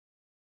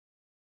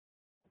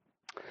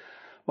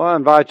Well, I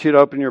invite you to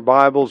open your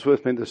Bibles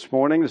with me this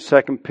morning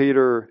to 2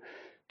 Peter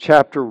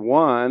chapter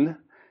 1,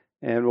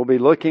 and we'll be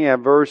looking at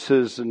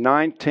verses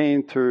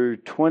 19 through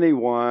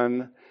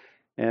 21,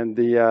 and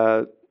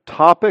the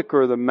topic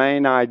or the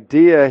main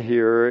idea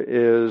here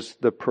is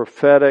the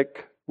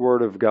prophetic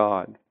Word of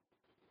God.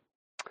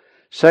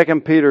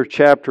 2 Peter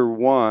chapter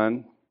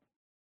 1,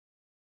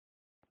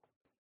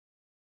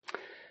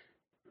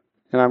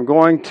 and I'm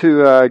going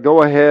to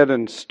go ahead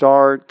and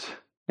start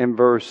in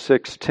verse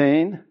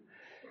 16.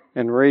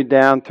 And read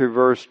down through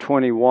verse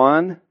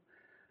 21.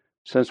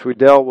 Since we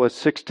dealt with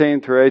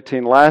 16 through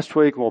 18 last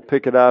week, we'll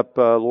pick it up,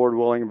 Lord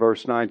willing,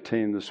 verse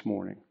 19 this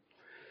morning.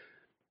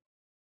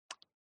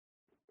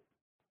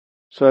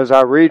 So as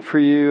I read for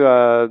you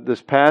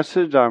this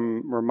passage,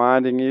 I'm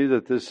reminding you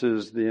that this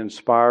is the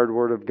inspired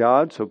Word of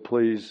God, so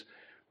please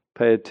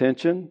pay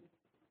attention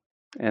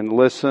and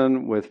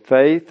listen with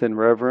faith and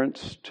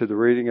reverence to the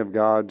reading of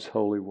God's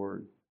holy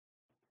Word.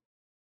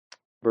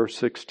 Verse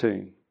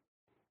 16.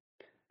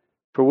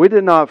 For we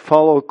did not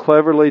follow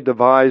cleverly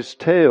devised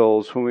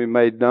tales when we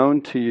made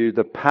known to you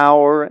the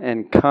power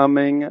and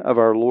coming of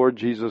our Lord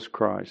Jesus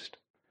Christ.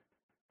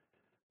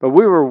 But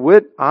we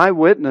were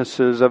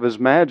eyewitnesses of His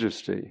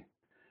majesty.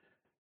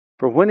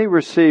 For when He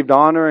received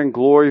honor and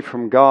glory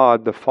from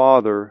God the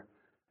Father,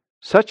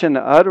 such an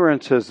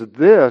utterance as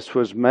this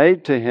was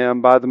made to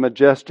Him by the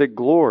majestic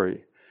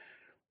glory.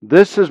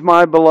 This is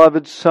my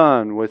beloved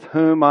Son, with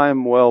whom I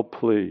am well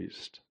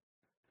pleased.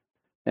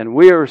 And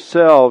we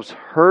ourselves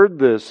heard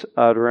this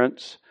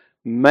utterance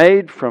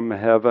made from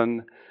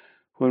heaven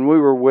when we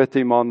were with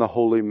Him on the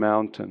holy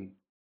mountain.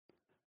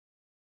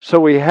 So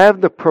we have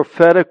the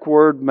prophetic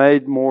word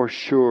made more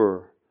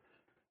sure,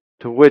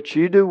 to which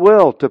you do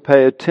well to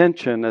pay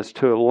attention as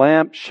to a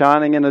lamp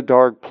shining in a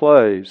dark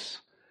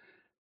place,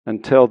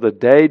 until the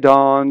day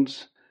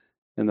dawns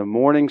and the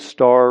morning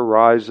star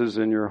rises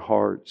in your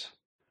hearts.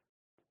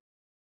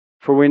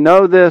 For we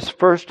know this,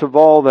 first of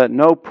all, that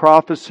no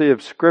prophecy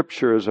of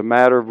Scripture is a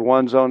matter of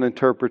one's own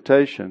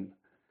interpretation.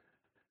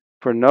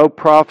 For no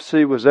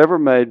prophecy was ever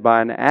made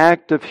by an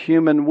act of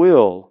human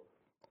will,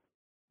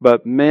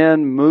 but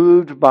men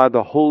moved by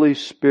the Holy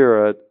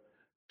Spirit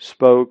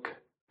spoke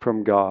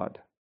from God.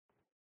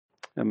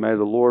 And may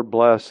the Lord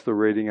bless the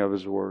reading of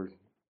His Word.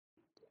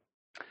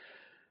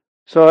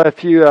 So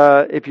if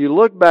you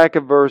look back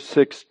at verse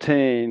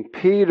 16,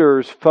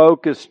 Peter's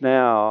focus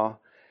now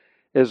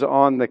is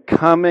on the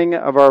coming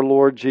of our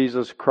Lord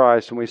Jesus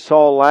Christ. And we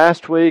saw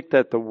last week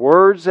that the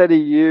words that he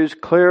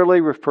used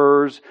clearly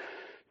refers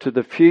to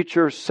the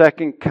future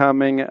second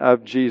coming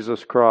of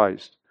Jesus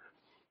Christ.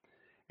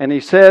 And he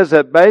says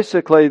that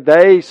basically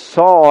they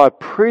saw a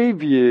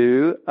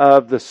preview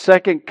of the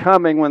second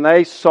coming when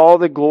they saw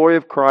the glory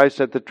of Christ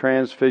at the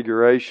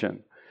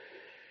Transfiguration.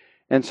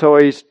 And so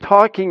he's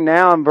talking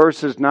now in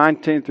verses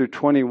 19 through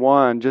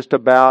 21 just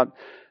about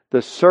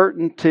the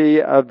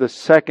certainty of the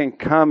second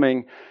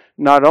coming,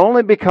 not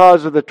only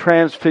because of the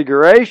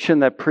Transfiguration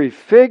that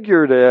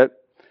prefigured it,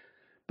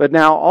 but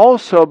now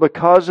also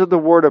because of the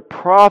word of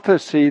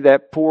prophecy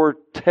that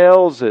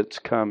foretells its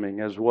coming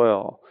as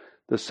well,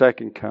 the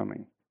second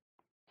coming.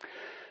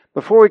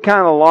 Before we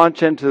kind of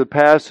launch into the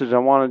passage, I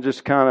want to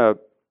just kind of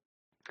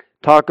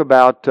talk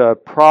about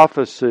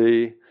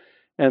prophecy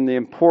and the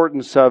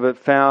importance of it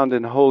found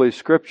in Holy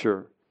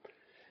Scripture.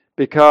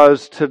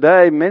 Because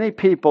today many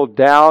people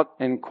doubt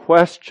and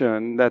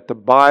question that the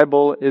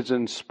Bible is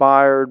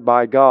inspired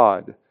by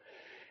God.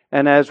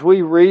 And as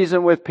we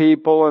reason with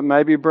people and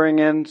maybe bring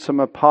in some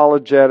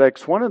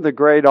apologetics, one of the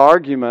great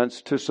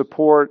arguments to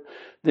support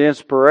the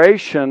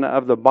inspiration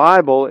of the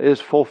Bible is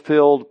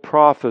fulfilled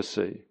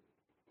prophecy.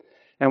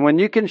 And when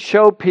you can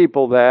show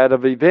people that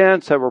of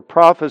events that were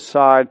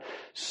prophesied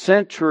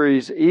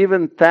centuries,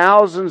 even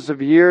thousands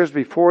of years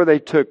before they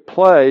took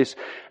place,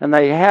 and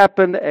they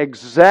happened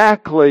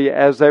exactly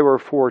as they were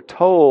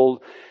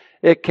foretold,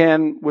 it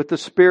can, with the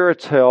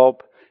Spirit's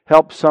help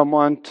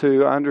someone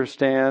to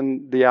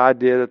understand the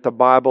idea that the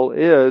Bible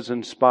is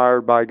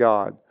inspired by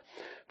God.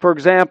 For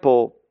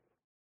example,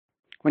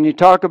 when you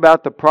talk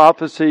about the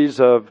prophecies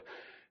of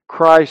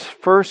Christ's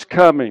first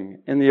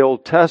coming in the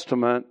Old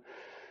Testament,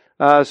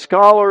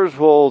 scholars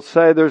will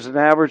say there's an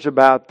average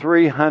about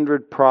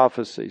 300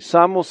 prophecies.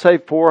 Some will say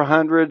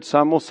 400,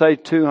 some will say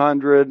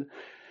 200.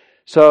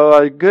 So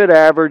a good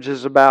average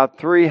is about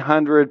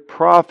 300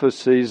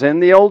 prophecies in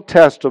the Old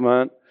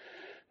Testament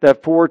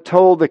that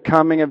foretold the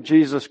coming of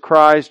Jesus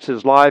Christ,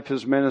 His life,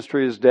 His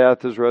ministry, His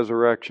death, His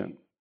resurrection.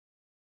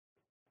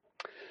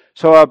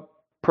 So a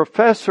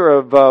professor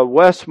of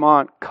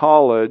Westmont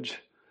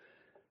College,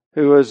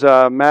 who was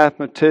a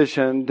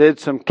mathematician,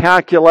 did some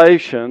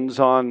calculations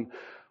on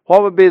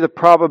what would be the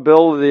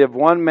probability of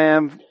one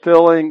man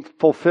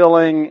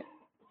fulfilling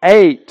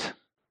 8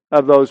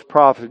 of those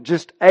prophecies,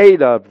 just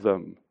 8 of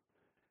them.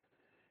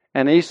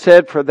 And he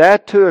said for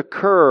that to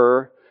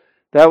occur,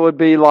 that would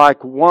be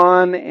like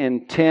 1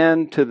 in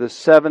 10 to the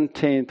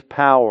 17th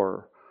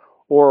power,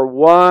 or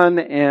 1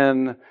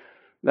 in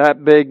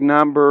that big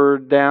number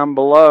down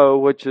below,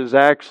 which is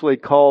actually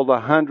called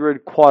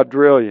 100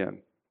 quadrillion.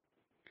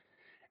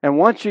 And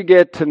once you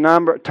get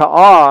to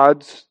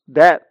odds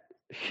that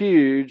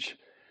huge,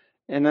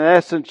 in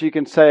essence, you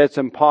can say it's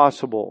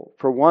impossible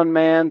for one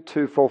man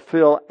to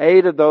fulfill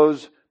 8 of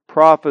those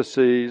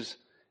prophecies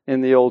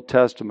in the Old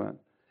Testament.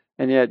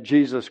 And yet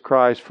Jesus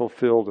Christ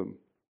fulfilled them.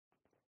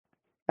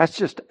 That's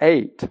just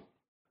 8.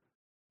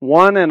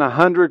 1 in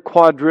 100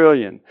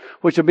 quadrillion,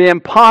 which would be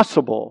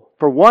impossible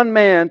for one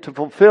man to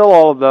fulfill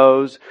all of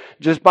those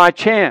just by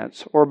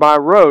chance or by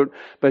rote.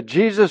 But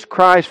Jesus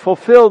Christ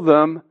fulfilled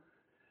them,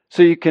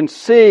 so you can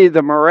see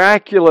the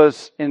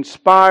miraculous,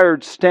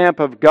 inspired stamp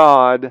of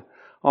God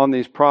on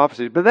these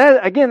prophecies. But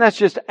that's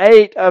just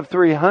 8 of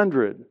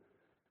 300.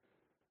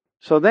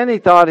 So then he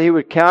thought he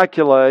would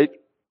calculate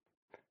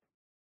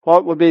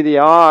what would be the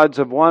odds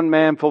of one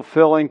man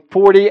fulfilling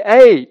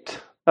 48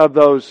 of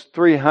those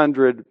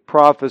 300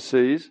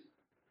 prophecies.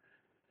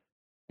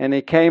 And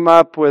he came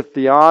up with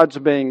the odds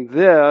being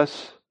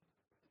this: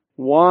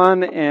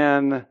 1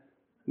 in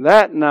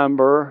that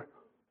number,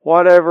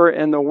 whatever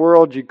in the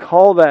world you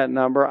call that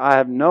number, I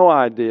have no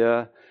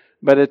idea,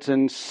 but it's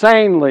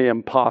insanely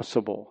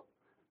impossible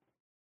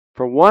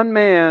for one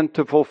man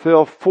to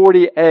fulfill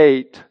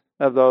 48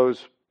 of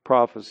those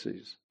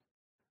prophecies.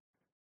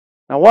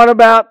 Now, what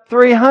about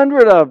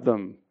 300 of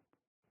them?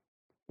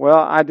 Well,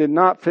 I did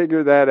not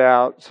figure that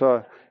out,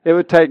 so it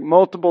would take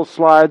multiple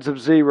slides of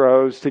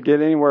zeros to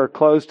get anywhere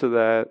close to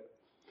that.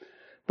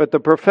 But the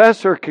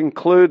professor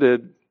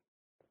concluded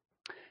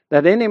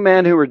that any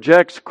man who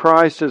rejects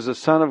Christ as the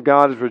Son of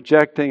God is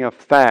rejecting a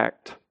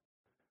fact,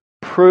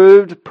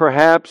 proved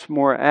perhaps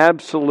more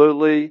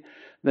absolutely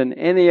than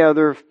any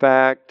other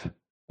fact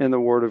in the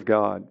Word of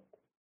God.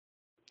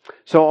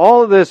 So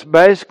all of this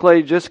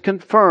basically just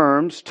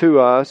confirms to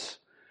us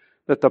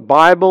that the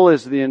Bible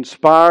is the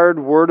inspired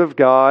Word of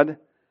God,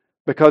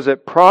 because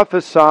it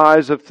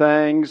prophesies of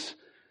things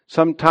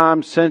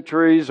sometimes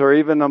centuries or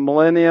even a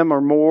millennium or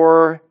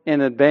more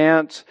in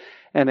advance,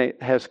 and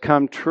it has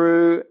come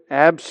true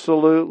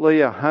absolutely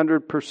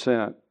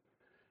 100%.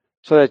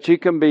 So that you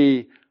can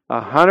be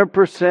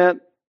 100%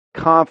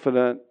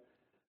 confident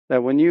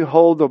that when you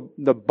hold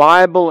the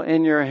Bible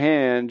in your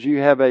hands, you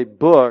have a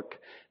book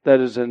that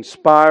is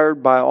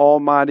inspired by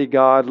Almighty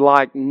God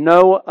like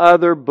no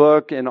other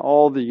book in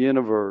all the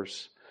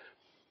universe.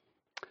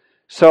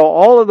 So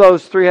all of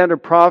those 300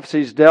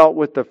 prophecies dealt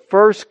with the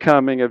first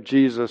coming of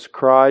Jesus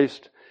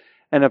Christ.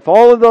 And if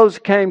all of those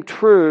came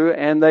true,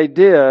 and they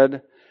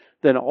did,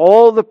 then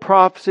all the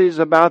prophecies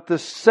about the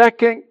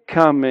second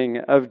coming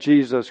of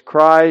Jesus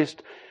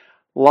Christ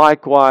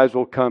likewise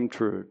will come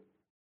true.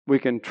 We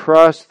can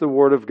trust the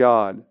Word of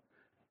God.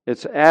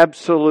 It's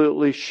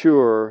absolutely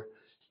sure,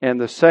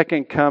 and the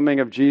second coming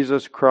of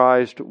Jesus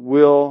Christ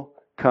will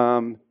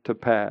come to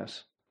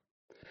pass.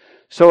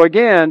 So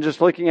again, just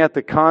looking at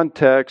the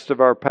context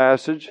of our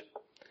passage,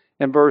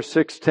 in verse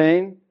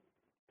 16,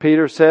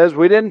 Peter says,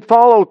 "We didn't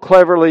follow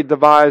cleverly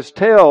devised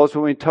tales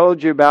when we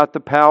told you about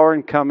the power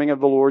and coming of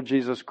the Lord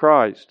Jesus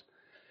Christ."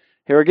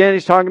 Here again,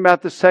 he's talking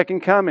about the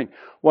second coming.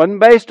 Wasn't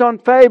based on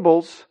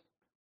fables.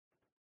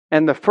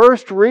 And the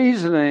first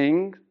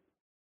reasoning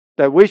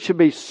that we should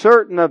be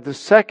certain of the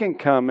second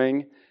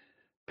coming,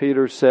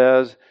 Peter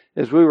says,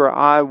 is we were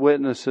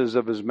eyewitnesses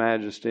of His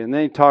majesty. And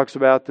then he talks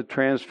about the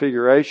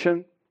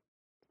transfiguration.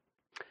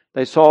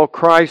 They saw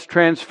Christ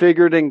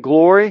transfigured in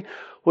glory,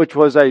 which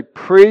was a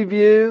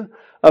preview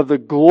of the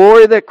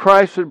glory that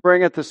Christ would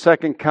bring at the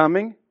second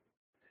coming.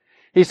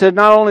 He said,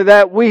 not only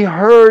that, we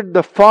heard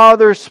the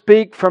Father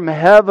speak from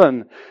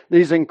heaven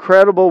these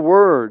incredible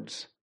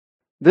words.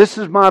 "This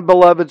is my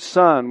beloved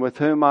Son, with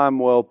whom I am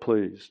well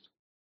pleased."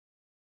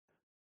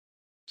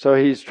 So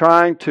he's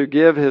trying to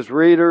give his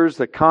readers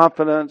the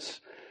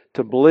confidence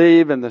to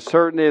believe in the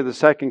certainty of the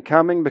second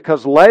coming,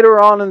 because later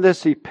on in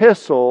this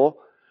epistle,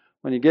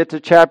 when you get to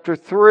chapter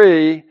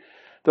 3,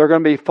 there are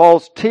going to be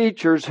false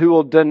teachers who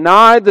will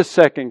deny the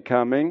second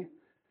coming.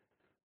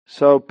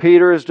 So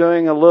Peter is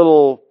doing a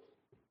little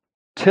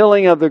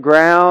tilling of the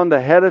ground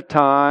ahead of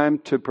time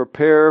to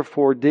prepare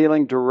for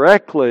dealing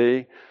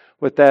directly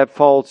with that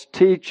false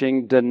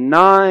teaching,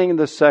 denying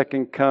the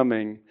second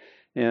coming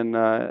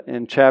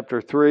in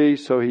chapter 3.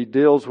 So he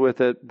deals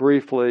with it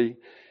briefly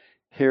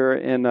here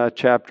in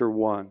chapter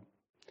 1.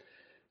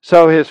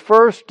 So his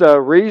first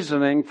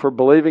reasoning for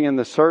believing in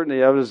the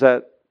certainty of it is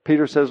that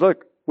Peter says,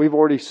 look, we've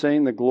already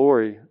seen the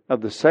glory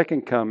of the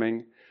second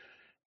coming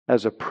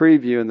as a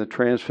preview in the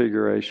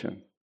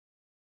transfiguration.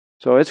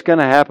 So it's going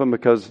to happen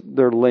because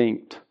they're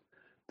linked.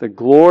 The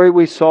glory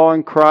we saw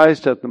in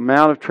Christ at the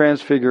Mount of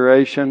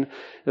Transfiguration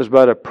is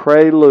but a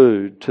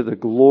prelude to the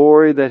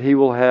glory that He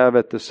will have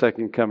at the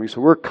second coming.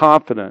 So we're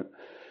confident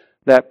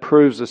that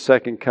proves the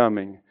second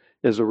coming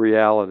is a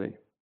reality.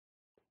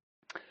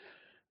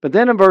 But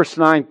then in verse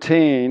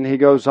 19, he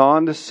goes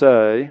on to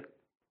say,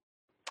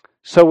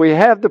 so we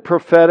have the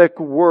prophetic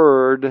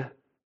word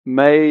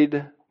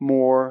made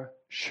more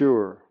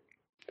sure.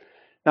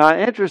 Now,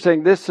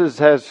 interesting, this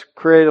has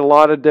created a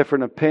lot of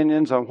different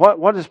opinions on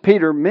what does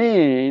Peter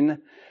mean,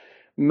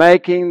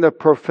 making the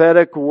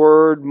prophetic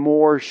word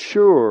more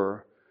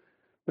sure?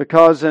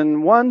 Because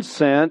in one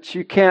sense,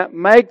 you can't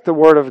make the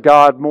Word of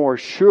God more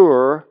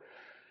sure.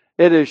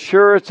 It is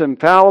sure, it's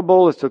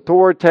infallible, it's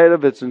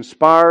authoritative, it's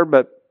inspired,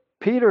 but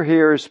Peter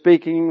here is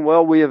speaking,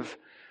 well, we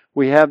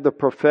have the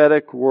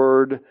prophetic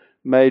word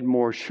made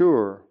more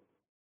sure.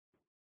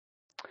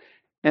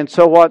 And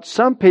so what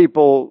some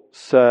people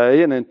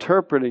say in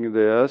interpreting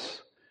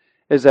this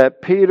is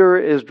that Peter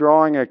is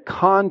drawing a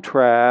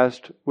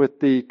contrast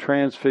with the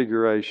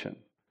transfiguration.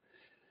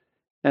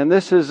 And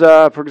this is,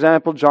 for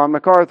example, John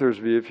MacArthur's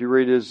view, if you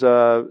read his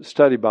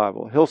study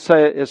Bible. He'll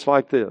say it's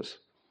like this.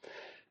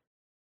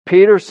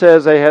 Peter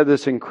says they had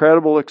this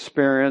incredible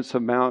experience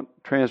of Mount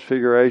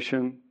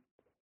Transfiguration.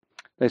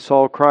 They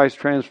saw Christ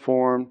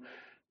transformed.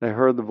 They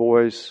heard the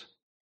voice.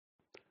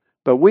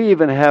 But we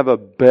even have a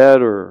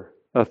better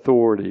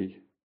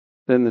authority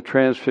than the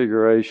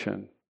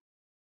Transfiguration.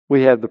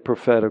 We have the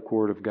prophetic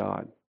Word of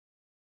God.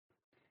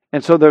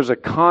 And so there's a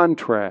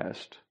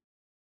contrast.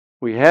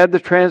 We had the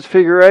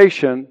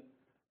Transfiguration,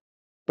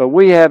 but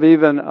we have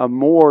even a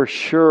more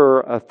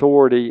sure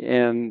authority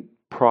in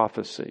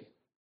prophecy.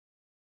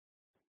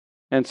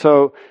 And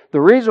so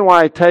the reason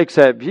why he takes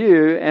that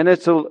view, and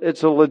it's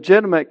a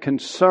legitimate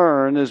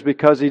concern, is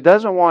because he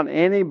doesn't want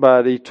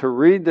anybody to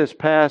read this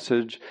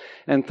passage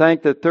and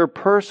think that their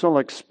personal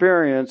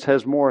experience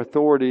has more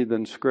authority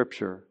than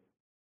Scripture.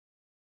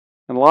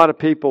 And a lot of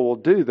people will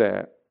do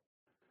that.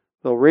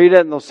 They'll read it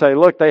and they'll say,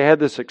 look, they had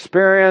this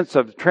experience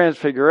of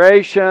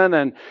transfiguration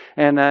and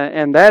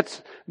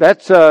that's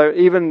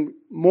even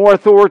more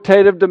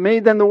authoritative to me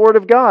than the Word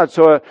of God.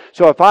 So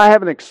if I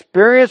have an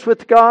experience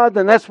with God,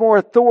 then that's more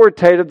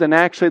authoritative than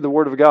actually the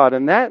Word of God.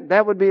 And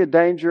that would be a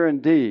danger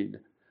indeed.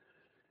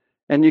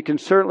 And you can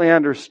certainly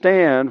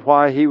understand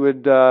why he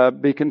would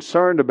be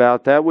concerned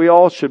about that. We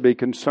all should be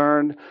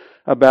concerned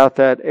about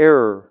that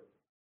error.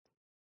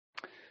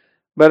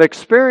 But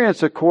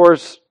experience, of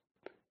course,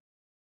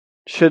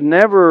 should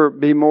never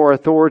be more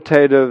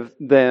authoritative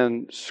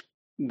than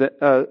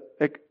the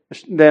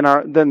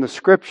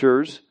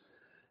Scriptures.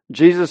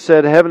 Jesus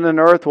said, heaven and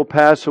earth will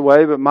pass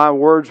away, but my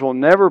words will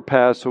never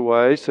pass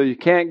away. So you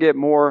can't get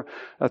more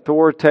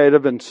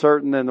authoritative and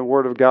certain than the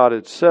Word of God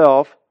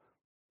itself.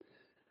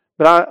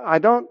 But I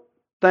don't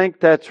think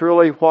that's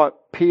really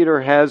what Peter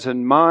has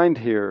in mind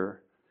here.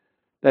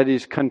 That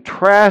he's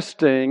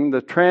contrasting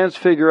the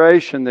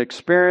transfiguration, the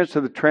experience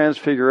of the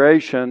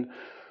transfiguration,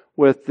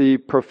 with the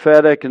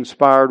prophetic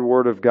inspired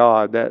Word of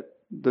God. That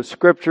the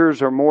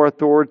Scriptures are more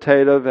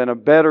authoritative and a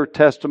better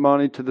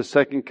testimony to the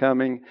second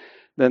coming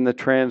than the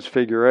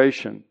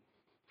transfiguration.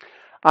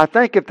 I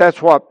think if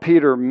that's what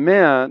Peter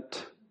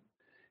meant,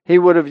 he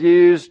would have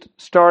used,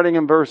 starting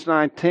in verse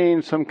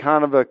 19, some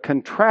kind of a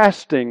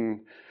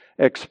contrasting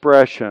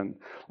expression.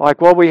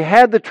 Like, well, we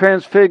had the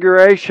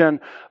transfiguration,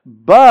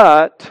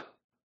 but,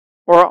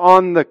 or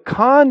on the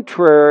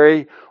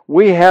contrary,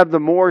 we have the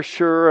more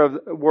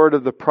sure word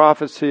of the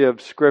prophecy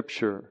of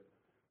Scripture.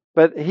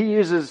 But he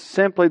uses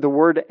simply the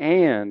word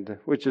and,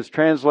 which is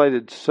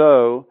translated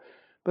so,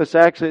 but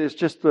it's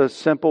just the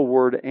simple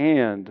word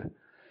and.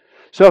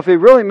 So if he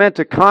really meant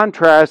to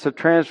contrast the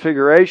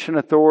transfiguration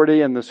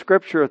authority and the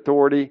Scripture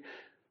authority,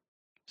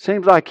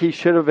 seems like he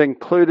should have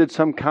included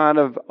some kind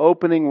of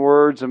opening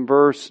words in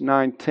verse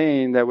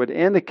 19 that would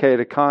indicate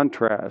a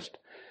contrast.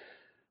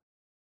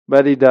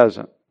 But he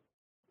doesn't.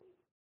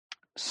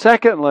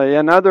 Secondly,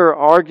 another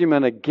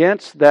argument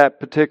against that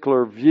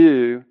particular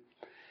view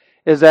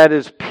is that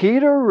is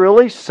Peter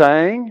really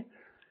saying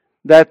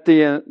that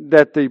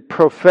the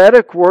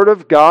prophetic Word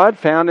of God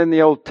found in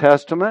the Old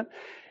Testament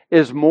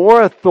is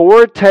more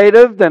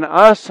authoritative than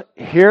us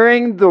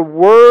hearing the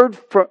Word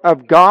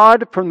of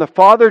God from the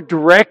Father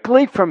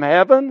directly from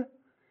heaven?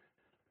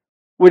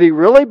 Would he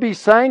really be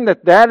saying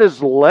that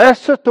is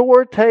less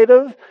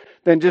authoritative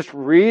than just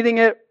reading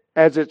it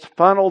as it's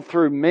funneled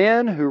through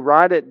men who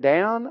write it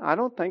down? I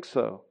don't think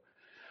so.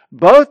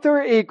 Both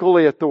are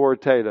equally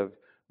authoritative.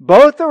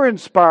 Both are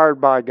inspired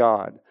by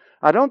God.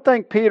 I don't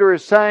think Peter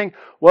is saying,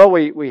 well,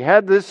 we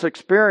had this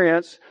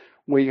experience,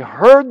 we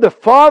heard the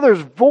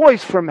Father's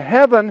voice from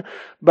heaven,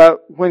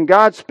 but when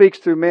God speaks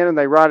through men and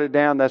they write it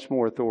down, that's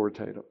more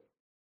authoritative.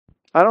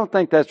 I don't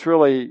think that's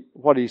really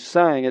what he's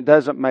saying. It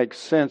doesn't make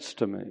sense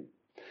to me.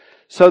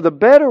 So the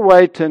better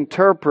way to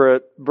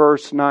interpret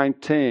verse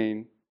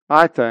 19,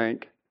 I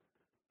think,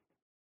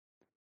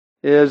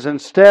 is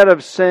instead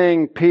of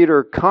seeing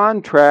Peter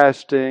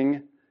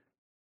contrasting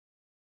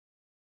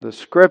the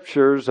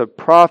Scriptures of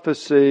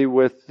prophecy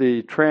with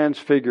the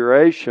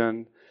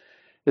transfiguration,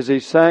 is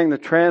he's saying the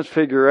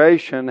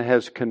transfiguration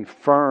has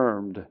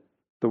confirmed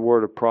the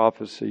word of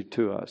prophecy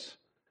to us.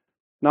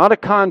 Not a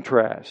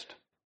contrast,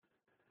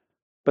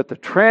 but the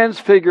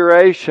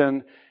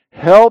transfiguration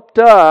helped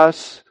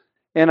us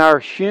in our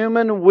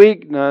human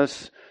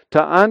weakness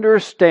to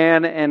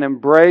understand and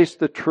embrace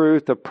the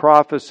truth of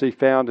prophecy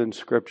found in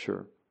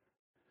Scripture.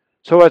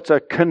 So it's a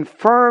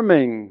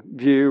confirming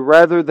view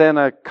rather than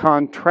a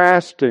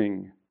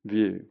contrasting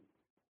view.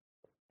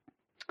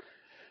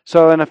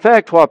 So in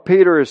effect, what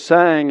Peter is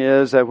saying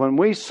is that when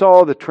we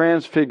saw the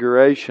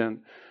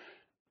transfiguration,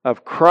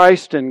 of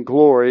Christ in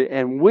glory,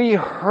 and we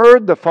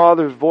heard the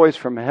Father's voice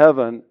from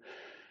heaven,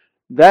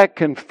 that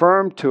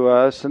confirmed to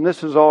us, and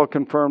this is all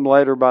confirmed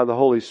later by the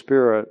Holy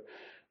Spirit,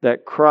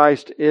 that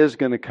Christ is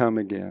going to come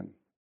again.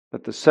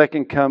 That the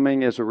second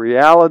coming is a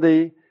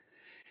reality.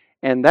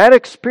 And that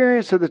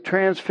experience of the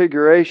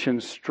transfiguration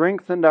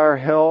strengthened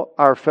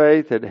our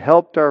faith. It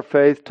helped our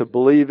faith to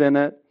believe in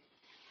it.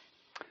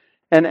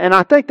 And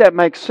I think that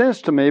makes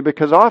sense to me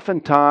because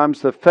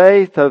oftentimes the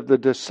faith of the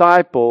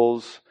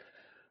disciples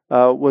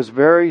was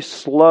very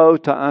slow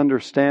to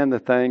understand the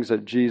things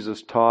that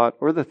Jesus taught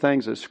or the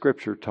things that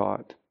Scripture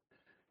taught.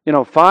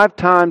 5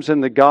 times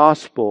in the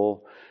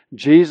Gospel,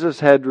 Jesus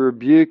had to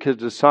rebuke His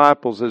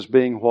disciples as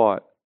being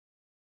what?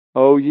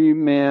 O ye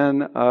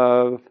men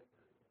of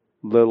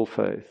little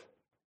faith.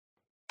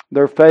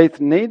 Their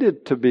faith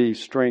needed to be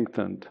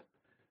strengthened.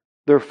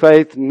 Their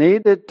faith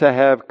needed to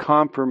have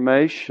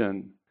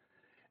confirmation.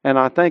 And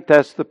I think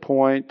that's the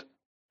point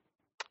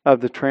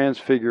of the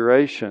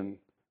transfiguration.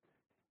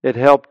 It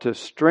helped to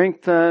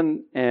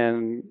strengthen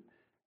and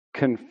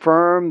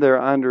confirm their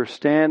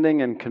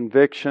understanding and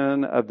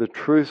conviction of the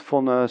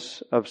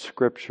truthfulness of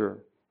Scripture.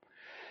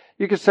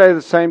 You could say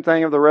the same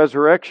thing of the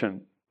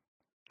resurrection.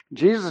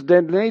 Jesus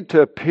didn't need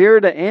to appear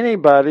to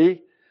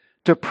anybody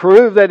to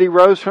prove that He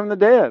rose from the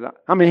dead.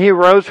 I mean, He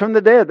rose from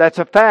the dead. That's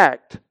a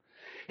fact.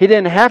 He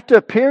didn't have to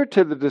appear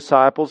to the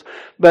disciples,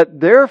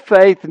 but their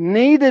faith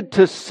needed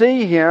to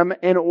see Him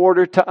in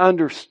order to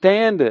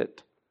understand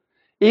it.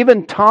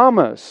 Even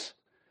Thomas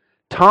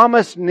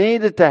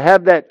needed to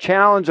have that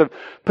challenge of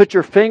put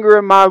your finger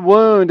in my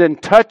wound and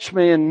touch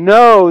me and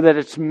know that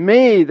it's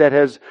me that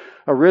has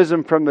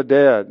arisen from the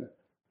dead.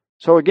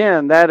 So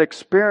again, that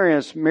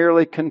experience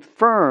merely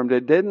confirmed.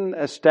 It didn't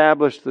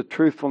establish the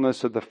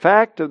truthfulness of the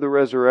fact of the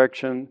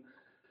resurrection,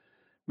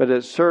 but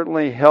it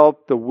certainly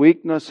helped the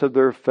weakness of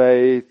their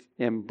faith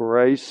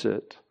embrace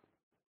it.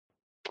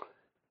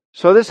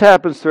 So this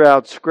happens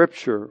throughout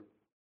Scripture.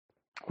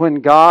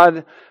 When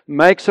God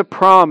makes a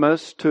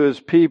promise to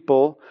His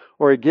people,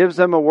 or He gives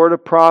them a word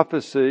of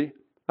prophecy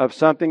of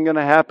something going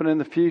to happen in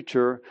the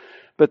future,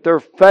 but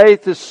their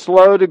faith is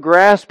slow to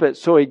grasp it,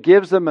 so He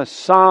gives them a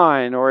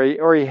sign, or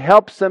He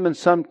helps them in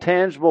some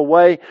tangible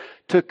way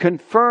to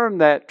confirm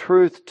that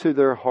truth to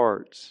their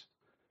hearts.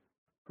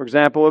 For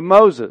example, with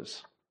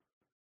Moses,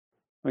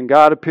 when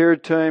God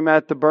appeared to him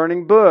at the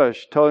burning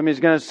bush, told him He's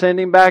going to send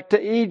him back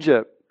to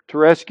Egypt to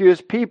rescue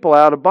His people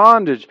out of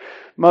bondage.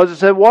 Moses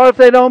said, what if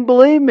they don't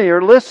believe me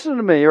or listen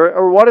to me?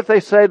 Or what if they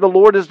say the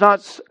Lord has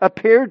not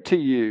appeared to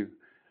you?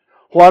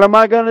 What am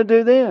I going to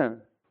do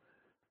then?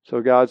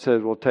 So God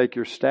says, well, take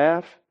your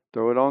staff,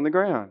 throw it on the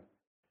ground.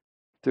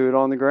 Threw it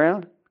on the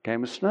ground,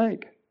 became a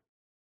snake.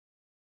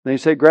 Then He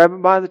said, grab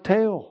it by the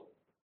tail.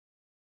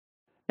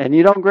 And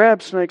you don't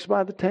grab snakes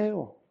by the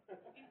tail.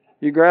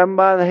 You grab them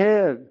by the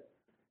head.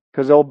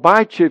 Because they'll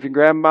bite you if you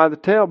grab them by the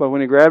tail. But when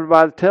He grabbed it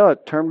by the tail,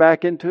 it turned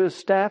back into His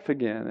staff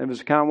again. It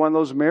was kind of one of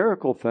those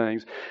miracle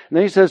things. And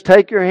then He says,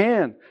 take your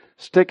hand,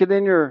 stick it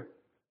in your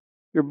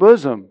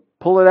bosom,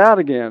 pull it out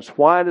again. It's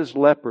white as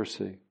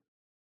leprosy.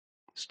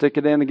 Stick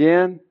it in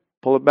again,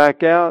 pull it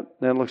back out,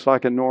 then it looks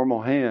like a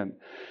normal hand.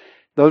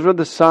 Those were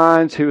the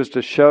signs He was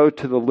to show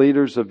to the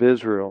leaders of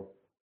Israel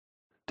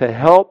to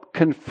help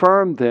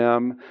confirm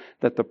them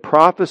that the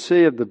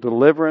prophecy of the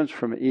deliverance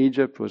from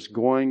Egypt was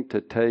going to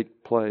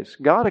take place.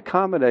 God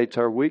accommodates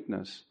our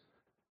weakness.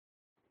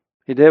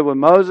 He did with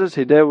Moses.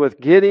 He did with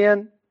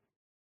Gideon.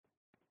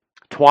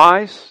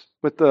 Twice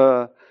with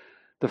the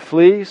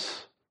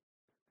fleece.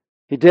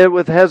 He did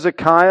with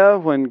Hezekiah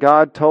when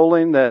God told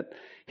him that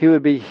he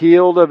would be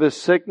healed of his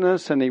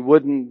sickness and he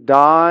wouldn't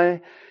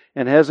die.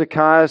 And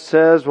Hezekiah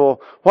says,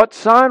 well, what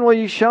sign will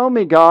you show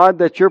me, God,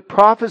 that your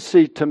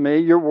prophecy to me,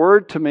 your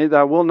word to me that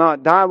I will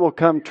not die will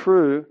come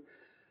true?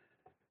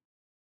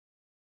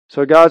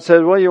 So God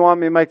says, well, you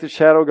want me to make the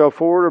shadow go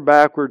forward or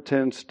backward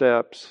 10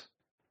 steps?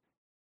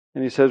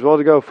 And He says, well,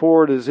 to go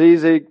forward is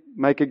easy.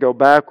 Make it go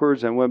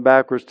backwards, and went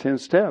backwards 10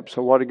 steps.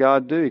 So what did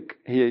God do?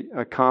 He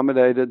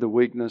accommodated the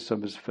weakness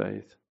of his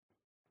faith.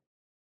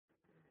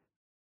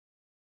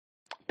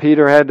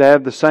 Peter had to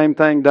have the same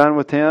thing done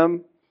with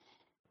him.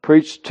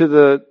 Preached to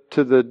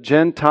the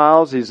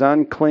Gentiles, these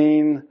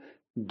unclean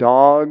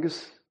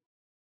dogs.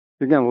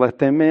 You're going to let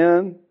them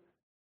in?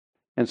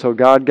 And so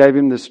God gave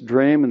him this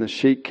dream, and the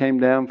sheet came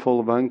down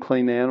full of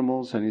unclean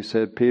animals, and He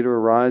said, Peter,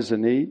 arise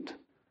and eat.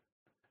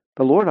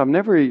 But Lord, I've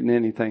never eaten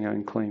anything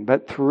unclean.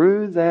 But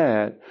through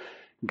that,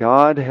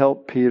 God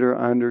helped Peter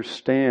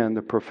understand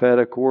the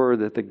prophetic word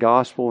that the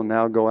gospel will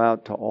now go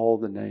out to all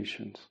the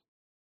nations.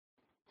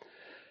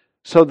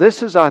 So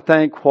this is, I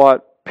think,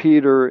 what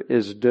Peter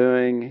is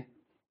doing.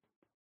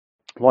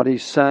 What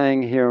he's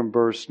saying here in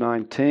verse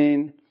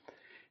 19,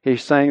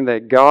 he's saying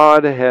that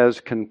God has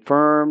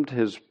confirmed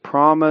His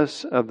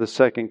promise of the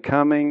second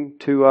coming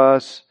to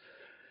us,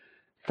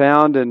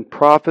 found in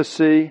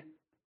prophecy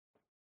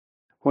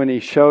when He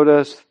showed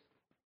us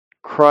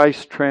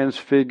Christ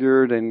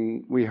transfigured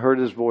and we heard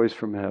His voice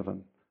from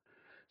heaven.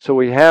 So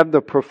we have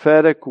the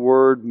prophetic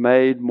word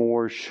made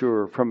more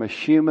sure from a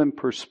human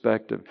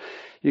perspective.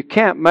 You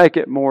can't make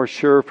it more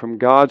sure from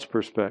God's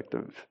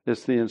perspective.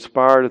 It's the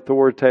inspired,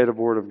 authoritative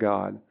Word of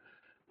God.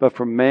 But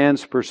from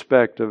man's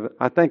perspective,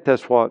 I think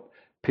that's what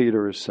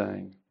Peter is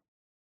saying.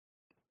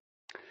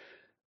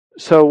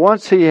 So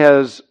once he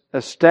has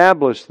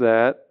established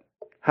that,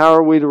 how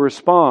are we to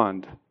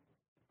respond?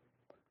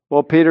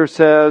 Well, Peter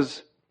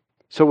says,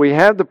 so we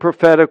have the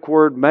prophetic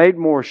word made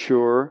more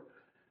sure,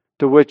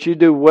 to which you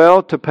do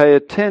well to pay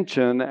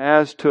attention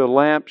as to a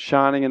lamp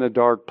shining in a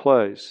dark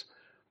place.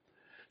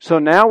 So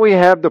now we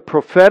have the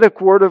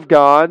prophetic word of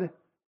God,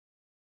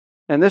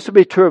 and this will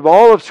be true of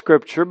all of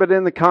Scripture, but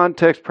in the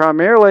context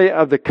primarily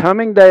of the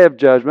coming day of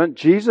judgment,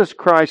 Jesus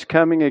Christ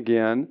coming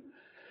again.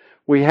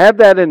 We have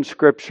that in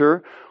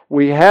Scripture.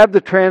 We have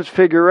the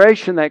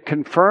transfiguration that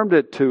confirmed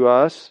it to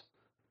us.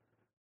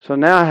 So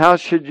now how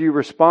should you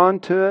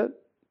respond to it?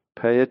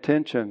 Pay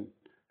attention.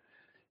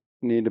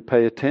 You need to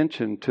pay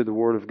attention to the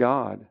Word of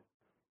God.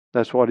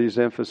 That's what he's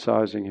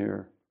emphasizing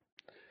here.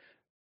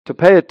 To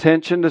pay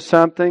attention to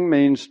something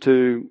means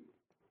to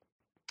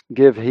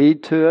give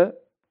heed to it,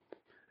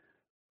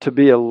 to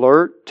be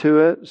alert to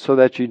it so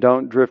that you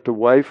don't drift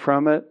away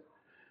from it,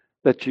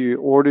 that you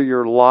order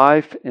your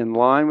life in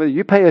line with it.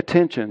 You pay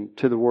attention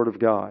to the Word of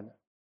God.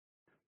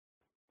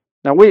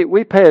 Now,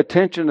 we pay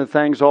attention to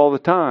things all the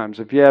time.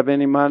 If you have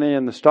any money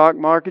in the stock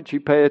market, you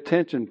pay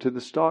attention to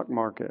the stock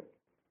market.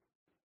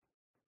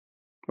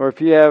 Or if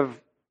you have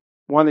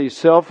one of these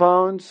cell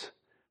phones,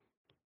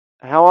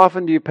 how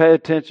often do you pay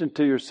attention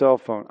to your cell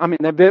phone? I mean,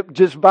 it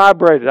just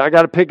vibrated. I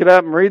got to pick it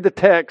up and read the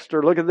text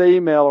or look at the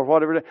email or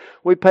whatever.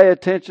 We pay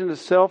attention to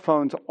cell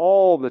phones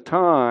all the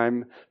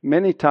time,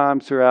 many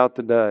times throughout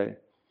the day.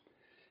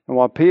 And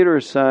what Peter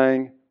is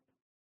saying,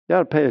 you got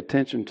to pay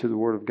attention to the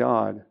Word of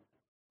God.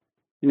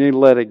 You need to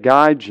let it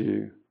guide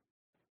you.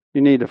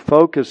 You need to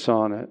focus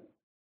on it.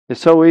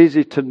 It's so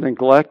easy to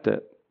neglect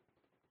it.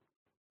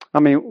 I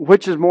mean,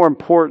 which is more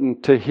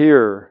important to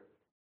hear?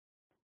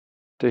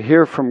 To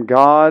hear from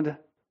God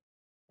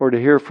or to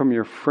hear from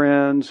your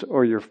friends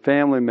or your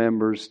family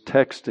members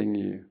texting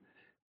you?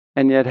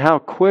 And yet how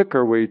quick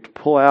are we to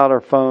pull out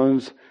our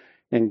phones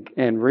and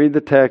read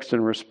the text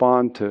and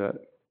respond to it?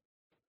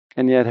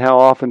 And yet how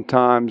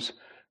oftentimes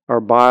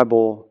our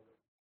Bible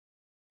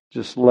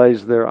just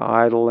lays there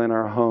idle in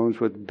our homes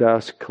with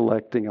dust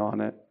collecting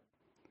on it.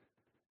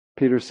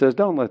 Peter says,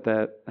 don't let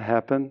that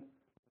happen.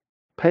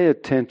 Pay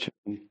attention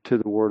to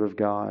the Word of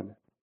God.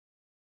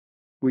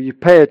 Will you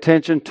pay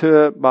attention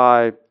to it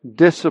by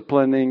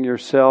disciplining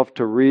yourself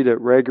to read it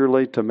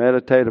regularly, to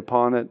meditate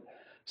upon it,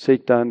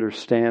 seek to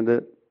understand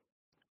it?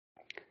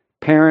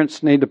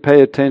 Parents need to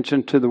pay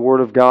attention to the Word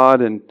of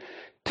God and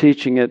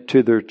teaching it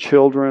to their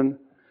children.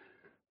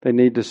 They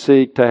need to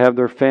seek to have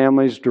their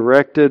families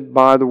directed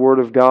by the Word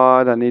of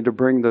God. I need to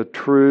bring the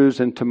truths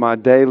into my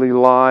daily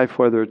life,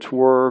 whether it's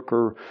work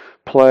or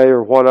play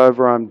or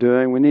whatever I'm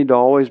doing. We need to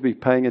always be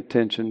paying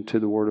attention to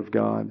the Word of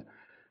God.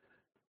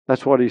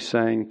 That's what he's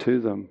saying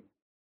to them.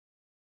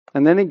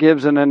 And then he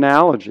gives an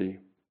analogy.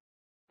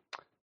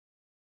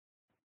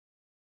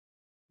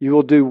 You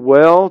will do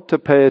well to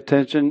pay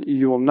attention.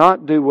 You will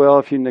not do well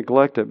if you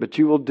neglect it, but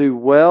you will do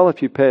well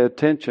if you pay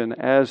attention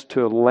as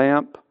to a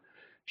lamp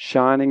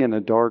shining in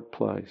a dark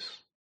place.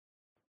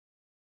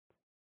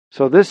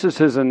 So this is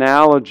his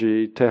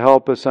analogy to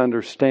help us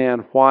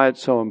understand why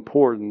it's so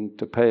important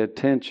to pay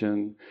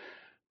attention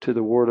to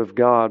the Word of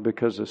God,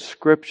 because the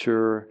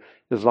Scripture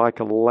is like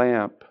a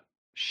lamp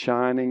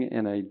shining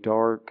in a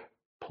dark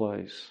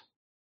place.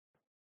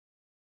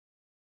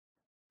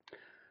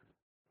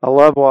 I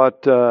love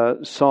what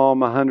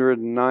Psalm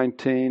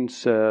 119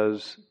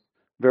 says,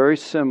 very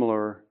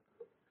similar.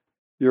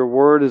 Your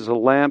word is a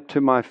lamp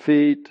to my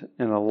feet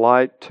and a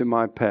light to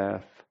my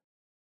path.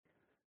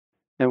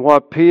 And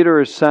what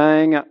Peter is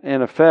saying,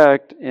 in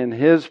effect, in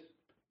his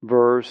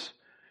verse,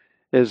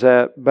 is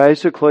that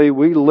basically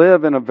we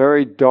live in a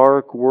very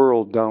dark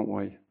world, don't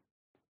we?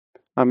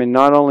 I mean,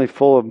 not only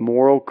full of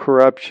moral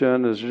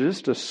corruption, there's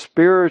just a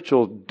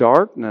spiritual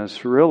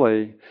darkness,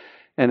 really,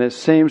 and it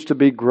seems to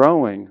be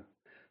growing.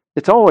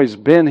 It's always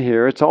been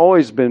here. It's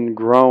always been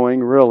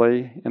growing,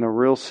 really, in a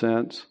real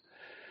sense.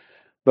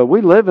 But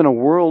we live in a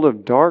world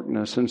of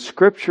darkness, and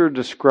Scripture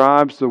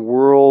describes the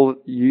world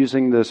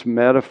using this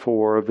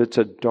metaphor of it's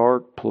a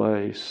dark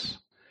place,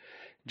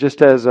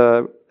 just as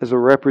a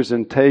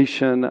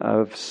representation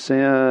of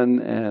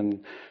sin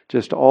and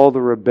just all the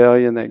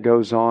rebellion that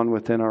goes on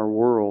within our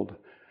world.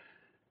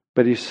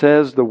 But he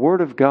says the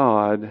Word of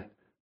God,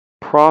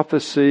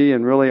 prophecy,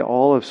 and really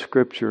all of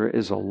Scripture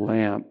is a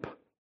lamp.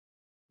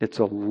 It's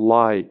a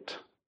light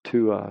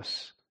to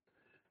us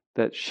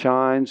that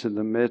shines in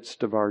the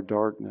midst of our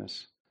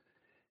darkness.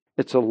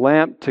 It's a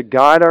lamp to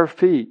guide our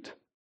feet,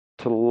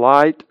 to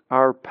light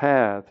our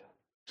path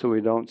so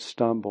we don't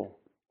stumble.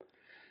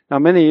 Now,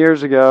 many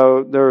years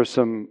ago, there were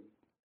some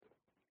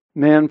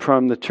men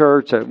from the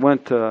church that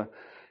went to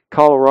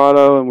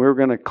Colorado, and we were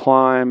going to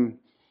climb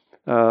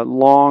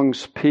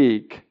Long's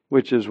Peak,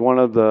 which is one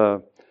of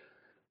the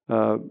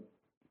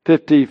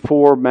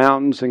 54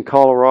 mountains in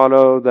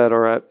Colorado that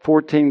are at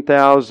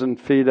 14,000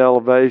 feet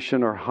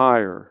elevation or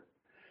higher.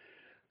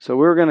 So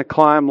we're going to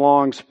climb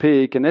Long's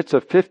Peak, and it's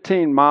a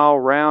 15-mile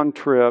round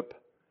trip,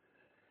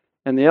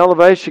 and the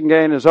elevation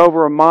gain is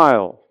over a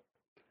mile.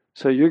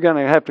 So you're going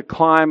to have to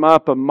climb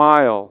up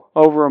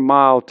over a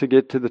mile to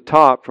get to the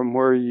top from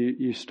where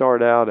you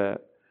start out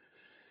at.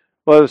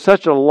 Well, it was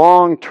such a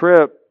long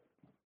trip,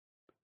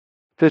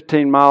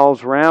 15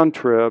 miles round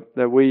trip,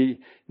 that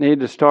we needed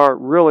to start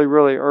really,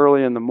 really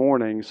early in the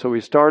morning. So we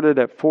started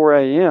at 4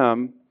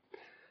 a.m.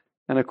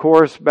 And of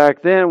course,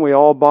 back then we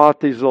all bought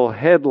these little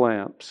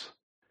headlamps.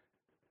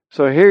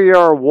 So here you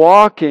are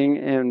walking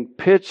in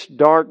pitch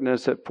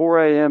darkness at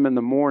 4 a.m. in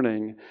the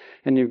morning,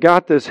 and you've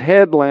got this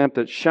headlamp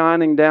that's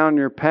shining down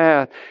your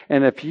path,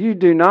 and if you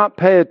do not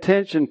pay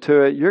attention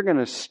to it, you're going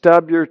to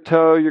stub your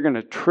toe, you're going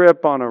to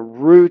trip on a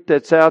root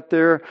that's out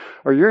there,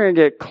 or you're going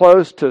to get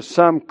close to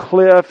some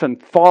cliff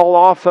and fall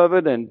off of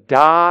it and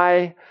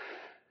die.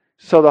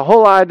 So the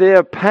whole idea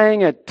of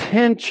paying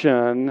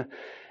attention,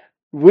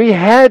 we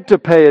had to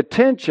pay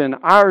attention.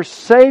 Our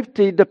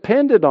safety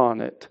depended on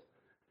it.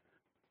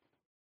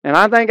 And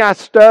I think I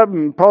stubbed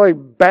and probably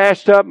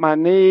bashed up my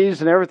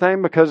knees and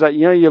everything because,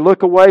 you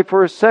look away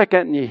for a second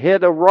and you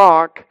hit a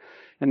rock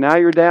and now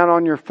you're down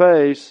on your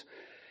face.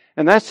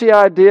 And that's the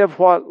idea of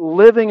what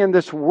living in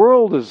this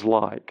world is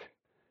like.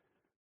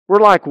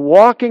 We're like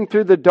walking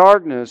through the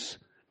darkness,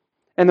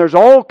 and there's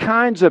all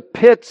kinds of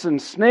pits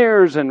and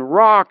snares and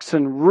rocks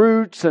and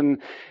roots and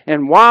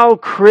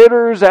wild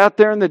critters out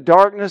there in the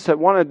darkness that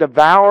want to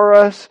devour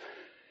us.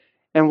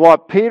 And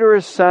what Peter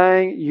is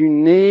saying, you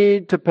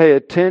need to pay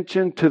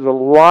attention to the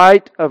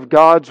light of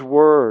God's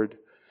Word,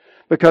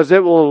 because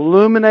it will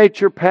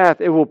illuminate your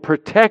path. It will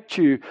protect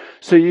you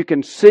so you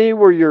can see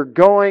where you're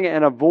going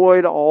and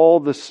avoid all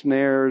the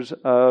snares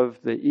of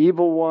the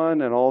evil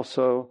one and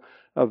also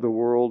of the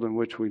world in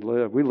which we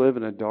live. We live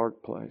in a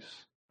dark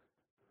place.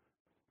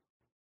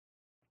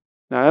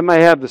 Now, it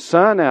may have the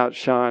sun out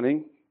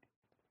shining,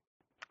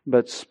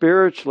 but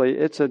spiritually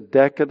it's a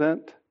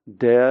decadent,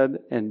 dead,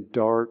 and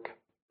dark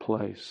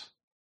place.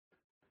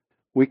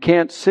 We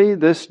can't see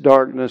this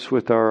darkness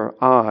with our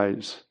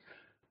eyes,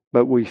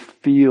 but we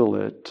feel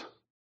it.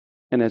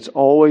 And it's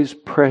always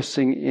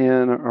pressing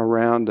in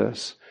around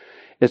us.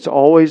 It's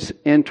always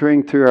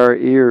entering through our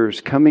ears,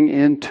 coming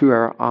into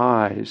our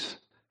eyes.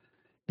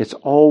 It's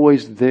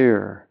always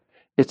there.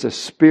 It's a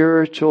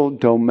spiritual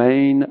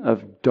domain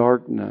of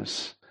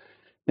darkness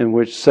in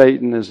which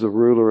Satan is the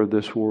ruler of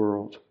this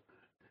world.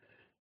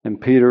 And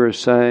Peter is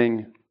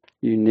saying,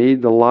 you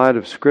need the light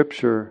of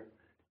Scripture.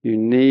 You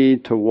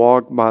need to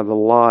walk by the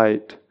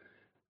light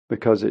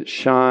because it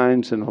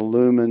shines and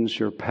illumines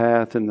your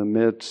path in the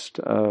midst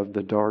of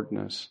the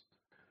darkness.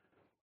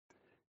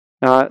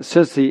 Now,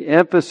 since the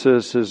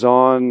emphasis is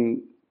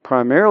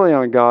primarily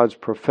on God's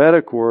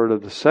prophetic word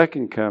of the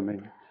second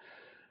coming,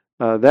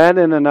 that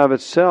in and of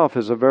itself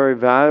is a very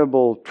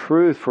valuable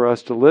truth for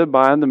us to live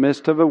by in the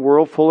midst of a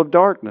world full of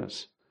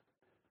darkness.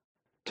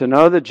 To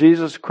know that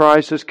Jesus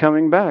Christ is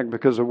coming back,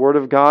 because the Word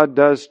of God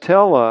does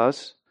tell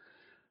us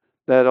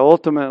that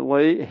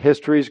ultimately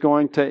history is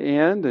going to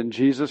end and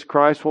Jesus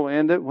Christ will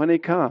end it when He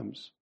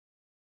comes.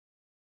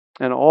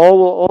 And all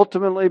will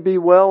ultimately be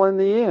well in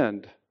the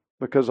end,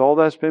 because all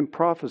that's been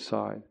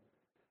prophesied.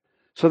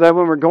 So that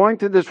when we're going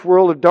through this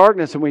world of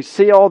darkness and we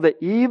see all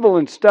the evil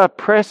and stuff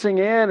pressing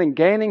in and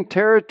gaining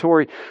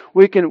territory,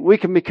 we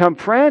can become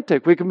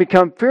frantic, we can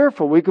become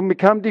fearful, we can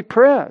become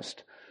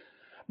depressed.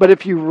 But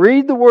if you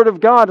read the Word of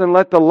God and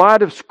let the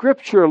light of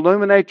Scripture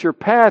illuminate your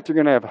path, you're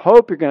going to have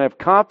hope, you're going to have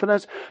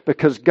confidence,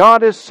 because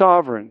God is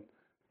sovereign.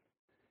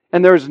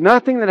 And there's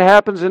nothing that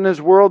happens in this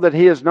world that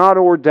He has not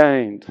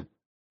ordained.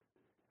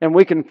 And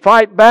we can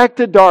fight back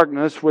the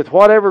darkness with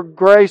whatever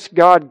grace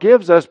God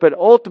gives us, but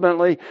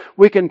ultimately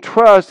we can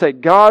trust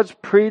that God's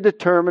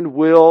predetermined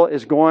will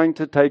is going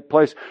to take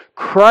place.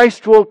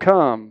 Christ will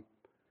come,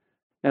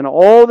 and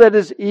all that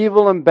is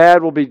evil and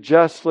bad will be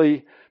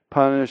justly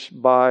punished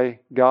by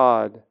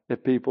God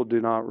if people do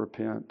not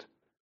repent.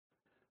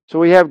 So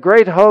we have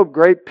great hope,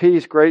 great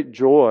peace, great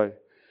joy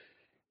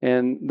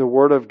in the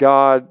Word of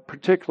God,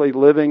 particularly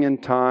living in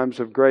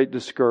times of great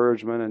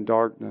discouragement and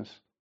darkness.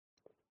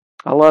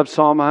 I love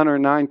Psalm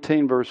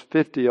 119, verse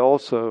 50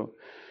 also.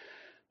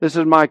 This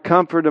is my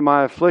comfort in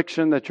my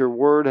affliction, that your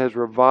word has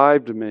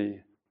revived me.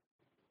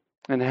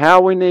 And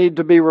how we need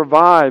to be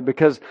revived,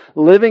 because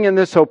living in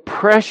this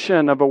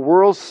oppression of a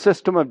world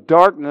system of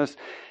darkness,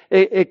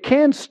 it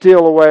can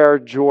steal away our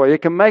joy.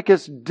 It can make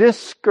us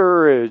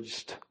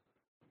discouraged.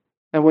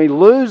 And we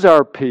lose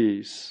our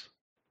peace.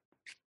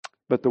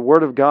 But the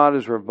Word of God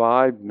has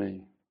revived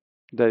me,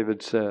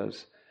 David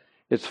says.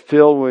 It's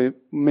filled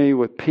me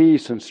with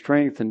peace and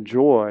strength and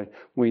joy.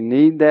 We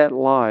need that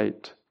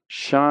light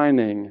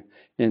shining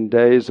in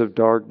days of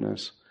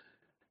darkness.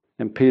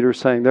 And Peter's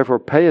saying, therefore,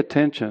 pay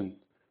attention.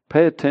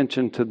 Pay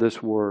attention to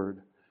this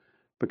Word,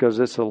 because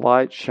it's a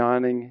light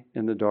shining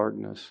in the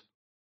darkness.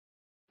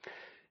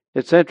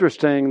 It's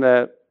interesting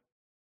that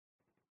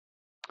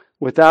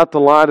without the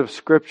light of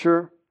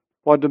Scripture,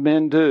 what do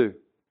men do?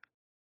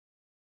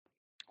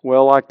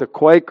 Well, like the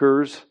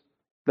Quakers,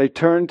 they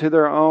turned to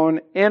their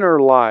own inner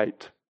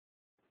light.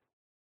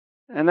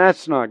 And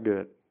that's not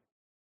good.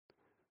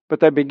 But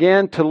they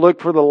began to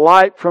look for the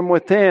light from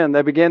within.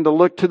 They began to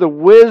look to the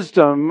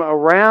wisdom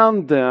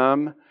around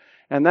them,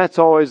 and that's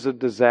always a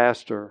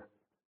disaster.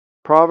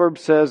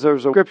 Proverbs says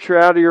there's a scripture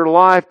out of your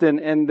life,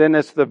 and then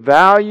it's the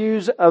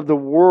values of the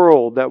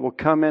world that will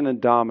come in and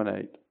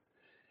dominate.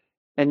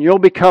 And you'll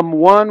become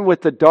one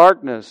with the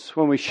darkness.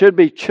 When we should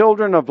be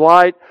children of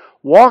light,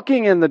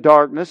 walking in the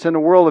darkness, in a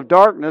world of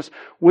darkness,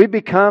 we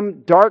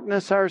become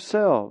darkness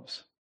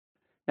ourselves.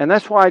 And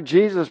that's why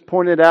Jesus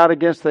pointed out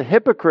against the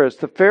hypocrites,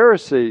 the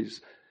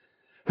Pharisees,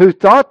 who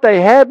thought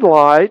they had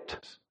light.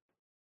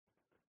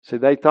 See,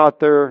 they thought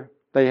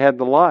they had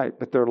the light,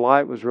 but their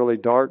light was really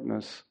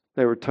darkness.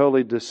 They were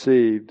totally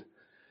deceived.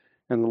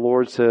 And the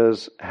Lord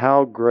says,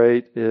 how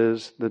great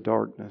is the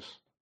darkness.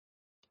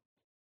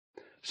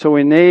 So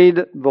we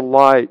need the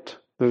light.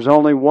 There's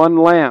only one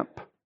lamp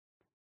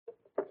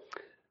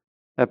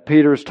that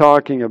Peter's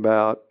talking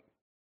about.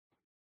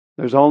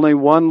 There's only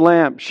one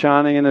lamp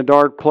shining in a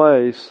dark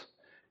place,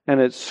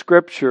 and it's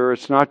Scripture.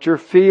 It's not your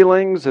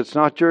feelings. It's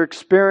not your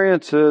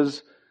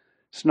experiences.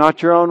 It's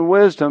not your own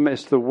wisdom.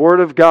 It's the Word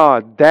of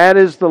God. That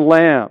is the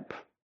lamp.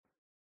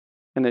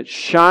 And it's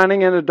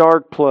shining in a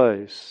dark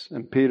place.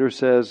 And Peter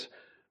says,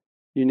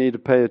 you need to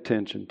pay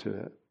attention to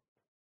it.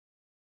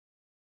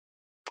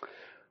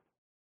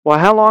 Well,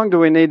 how long do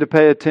we need to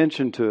pay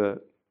attention to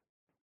it?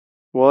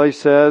 Well, he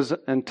says,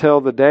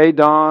 until the day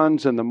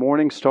dawns and the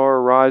morning star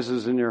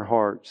arises in your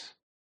hearts.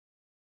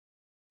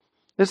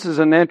 This is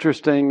an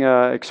interesting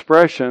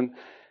expression.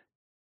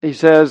 He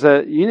says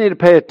that you need to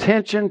pay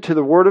attention to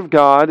the Word of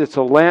God. It's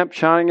a lamp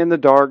shining in the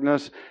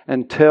darkness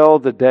until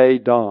the day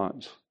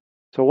dawns.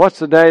 So what's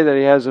the day that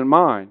he has in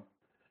mind?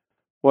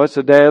 Well, it's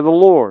the day of the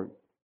Lord.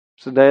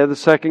 It's the day of the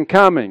second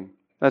coming.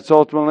 That's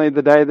ultimately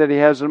the day that he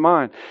has in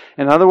mind.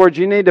 In other words,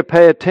 you need to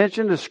pay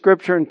attention to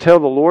Scripture until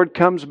the Lord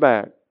comes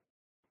back.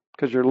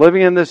 Because you're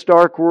living in this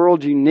dark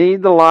world, you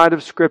need the light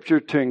of Scripture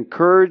to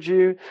encourage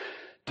you,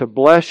 to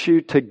bless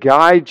you, to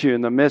guide you in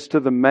the midst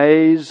of the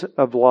maze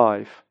of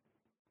life.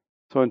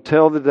 So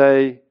until the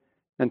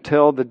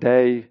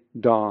day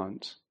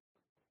dawns.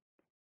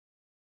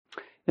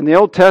 In the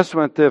Old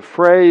Testament, the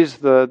phrase,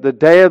 the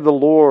day of the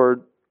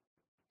Lord,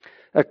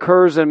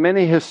 occurs in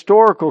many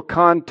historical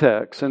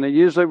contexts, and it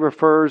usually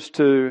refers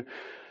to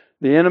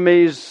the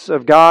enemies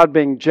of God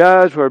being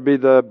judged, whether it be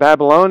the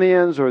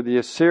Babylonians or the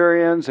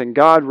Assyrians, and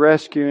God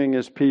rescuing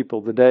His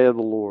people, the day of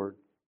the Lord.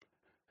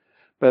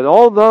 But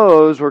all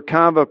those were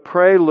kind of a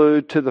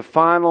prelude to the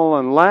final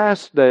and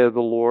last day of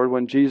the Lord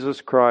when Jesus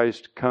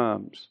Christ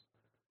comes.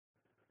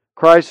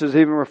 Christ is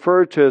even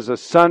referred to as a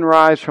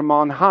sunrise from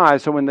on high.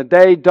 So when the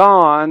day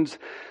dawns,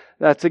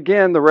 that's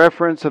again the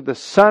reference of the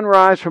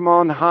sunrise from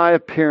on high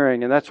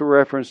appearing, and that's a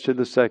reference to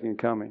the second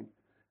coming.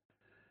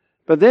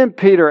 But then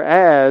Peter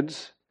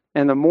adds,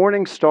 and the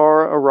morning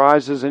star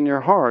arises in your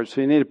heart.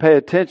 So you need to pay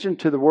attention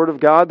to the Word of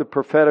God, the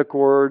prophetic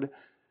Word,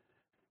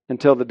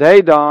 until the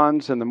day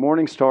dawns and the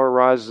morning star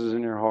arises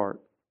in your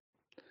heart.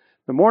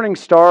 The morning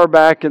star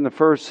back in the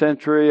first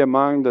century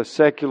among the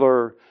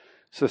secular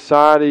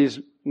societies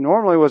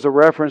normally was a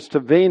reference to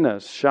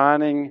Venus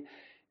shining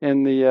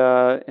in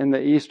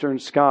the eastern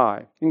sky.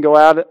 You can go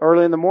out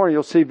early in the morning,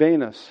 you'll see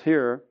Venus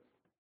here.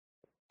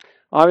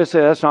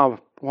 Obviously, that's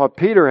not what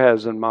Peter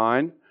has in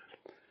mind.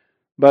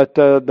 But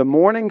the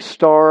morning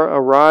star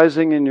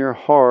arising in your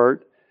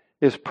heart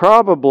is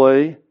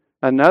probably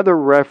another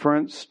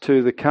reference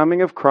to the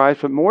coming of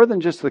Christ, but more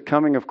than just the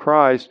coming of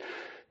Christ,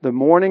 the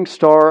morning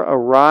star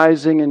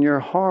arising in your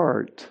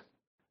heart.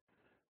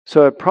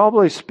 So it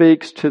probably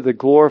speaks to the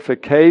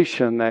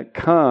glorification that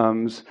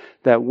comes,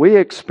 that we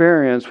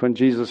experience when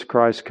Jesus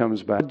Christ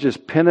comes back. It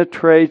just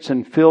penetrates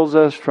and fills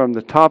us from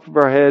the top of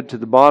our head to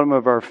the bottom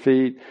of our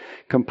feet,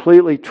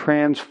 completely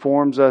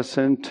transforms us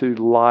into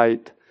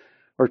light,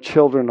 or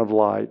children of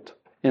light,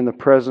 in the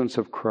presence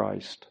of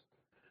Christ.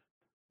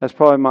 That's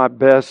probably my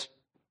best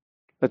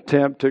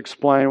attempt to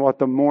explain what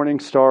the morning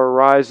star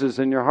arises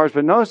in your hearts.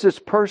 But notice it's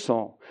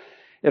personal.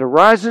 It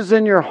arises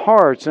in your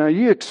hearts. Now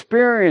you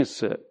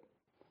experience it.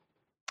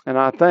 And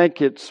I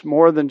think it's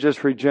more than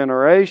just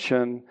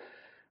regeneration.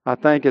 I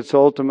think it's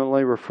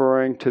ultimately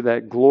referring to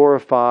that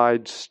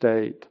glorified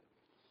state.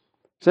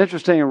 It's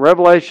interesting, in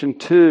Revelation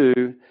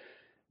 2,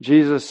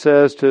 Jesus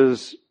says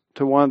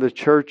to one of the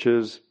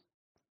churches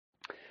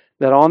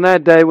that on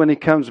that day when He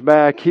comes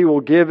back, He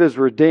will give His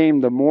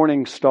redeemed the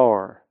morning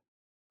star.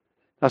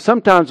 Now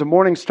sometimes the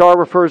morning star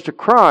refers to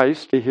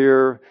Christ,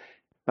 here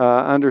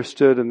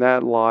understood in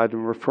that light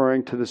and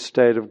referring to the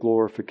state of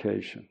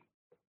glorification.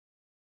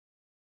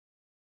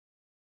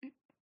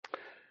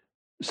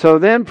 So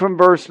then from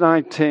verse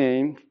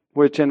 19,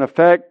 which in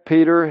effect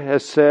Peter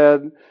has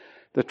said,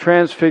 the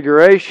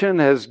transfiguration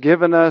has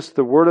given us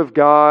the Word of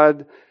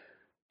God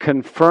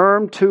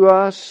confirmed to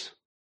us,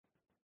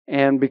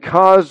 and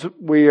because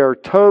we are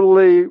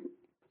totally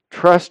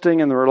trusting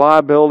in the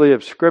reliability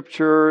of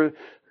Scripture,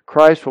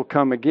 Christ will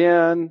come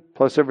again,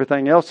 plus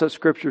everything else that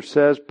Scripture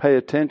says, pay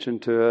attention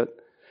to it.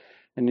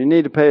 And you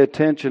need to pay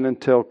attention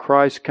until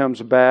Christ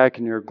comes back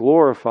and you're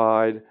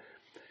glorified.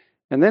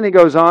 And then he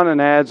goes on and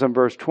adds in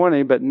verse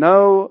 20, but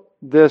know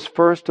this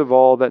first of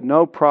all, that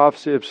no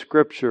prophecy of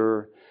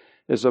Scripture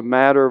is a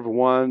matter of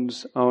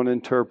one's own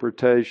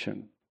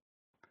interpretation.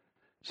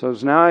 So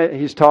now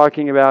he's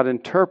talking about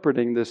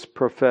interpreting this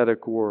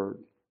prophetic word.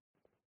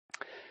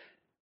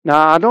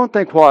 Now, I don't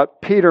think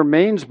what Peter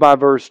means by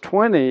verse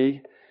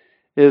 20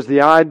 is the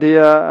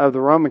idea of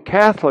the Roman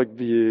Catholic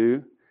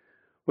view,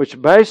 which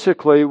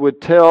basically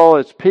would tell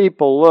its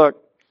people,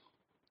 look,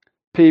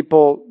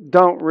 people,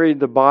 don't read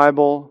the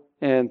Bible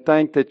and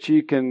think that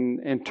you can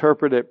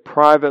interpret it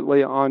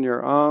privately on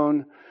your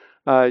own.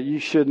 You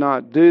should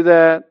not do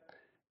that.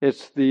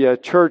 It's the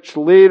church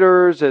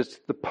leaders, it's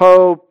the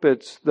Pope,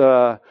 it's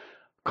the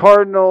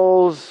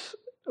cardinals.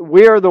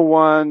 We are the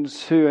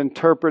ones who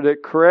interpret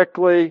it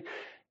correctly.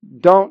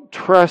 Don't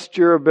trust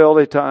your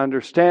ability to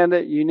understand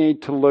it. You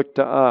need to look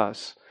to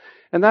us.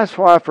 And that's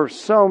why for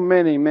so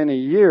many, many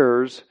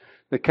years,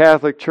 the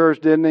Catholic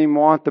Church didn't even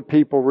want the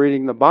people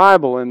reading the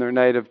Bible in their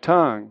native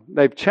tongue.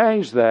 They've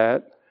changed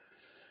that.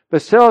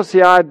 But still, it's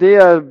the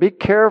idea of be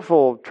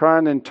careful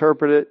trying to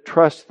interpret it.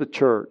 Trust the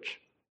church.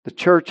 The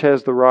church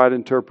has the right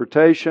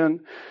interpretation.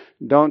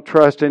 Don't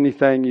trust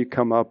anything you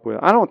come up with.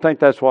 I don't think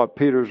that's what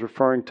Peter's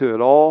referring to at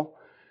all.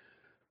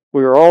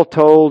 We are all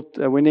told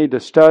that we need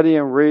to study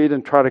and read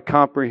and try to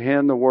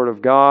comprehend the Word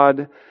of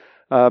God.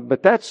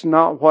 But that's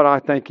not what I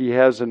think he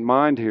has in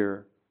mind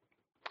here.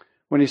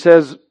 When he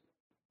says,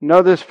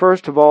 know this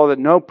first of all, that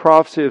no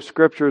prophecy of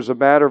Scripture is a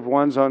matter of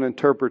one's own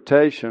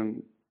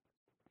interpretation.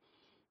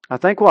 I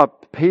think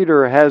what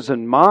Peter has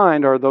in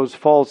mind are those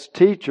false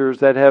teachers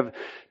that have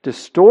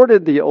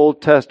distorted the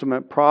Old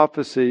Testament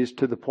prophecies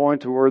to the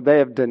point where they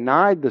have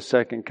denied the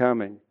second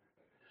coming.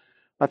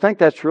 I think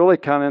that's really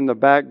kind of in the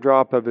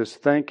backdrop of his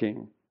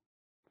thinking.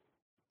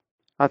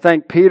 I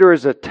think Peter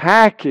is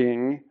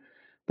attacking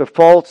the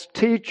false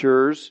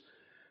teachers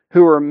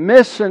who are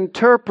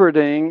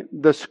misinterpreting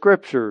the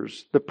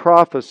Scriptures, the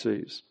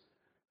prophecies,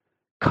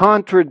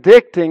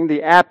 contradicting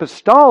the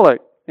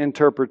apostolic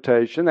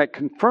interpretation that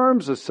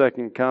confirms the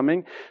second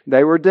coming.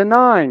 They were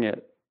denying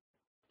it.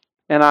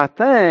 And I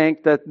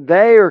think that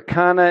they are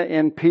kind of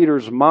in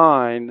Peter's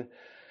mind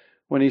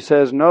when he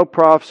says no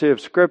prophecy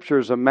of Scripture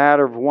is a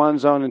matter of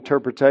one's own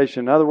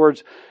interpretation. In other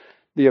words,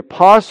 the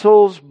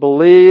apostles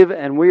believe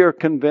and we are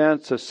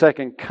convinced a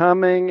second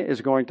coming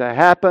is going to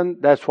happen.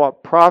 That's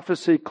what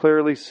prophecy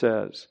clearly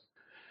says.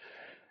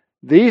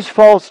 These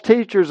false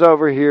teachers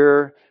over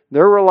here,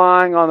 they're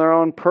relying on their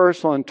own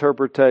personal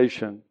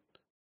interpretation.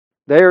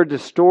 They are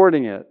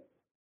distorting it.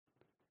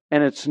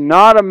 And it's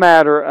not a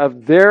matter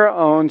of their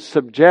own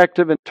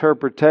subjective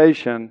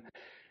interpretation.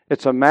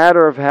 It's a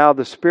matter of how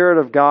the Spirit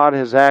of God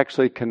has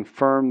actually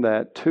confirmed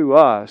that to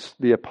us,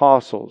 the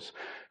apostles.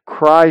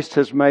 Christ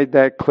has made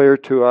that clear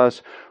to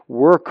us.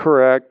 We're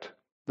correct.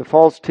 The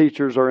false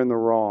teachers are in the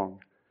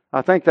wrong.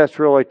 I think that's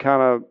really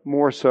kind of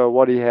more so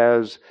what he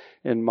has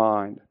in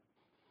mind.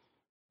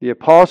 The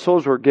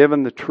apostles were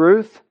given the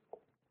truth.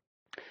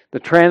 The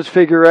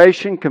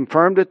transfiguration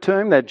confirmed it to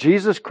him that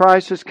Jesus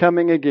Christ is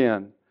coming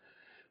again.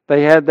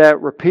 They had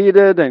that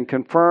repeated and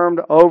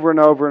confirmed over and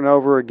over and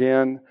over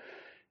again.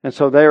 And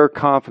so they were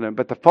confident.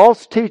 But the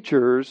false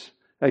teachers,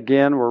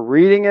 again, were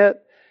reading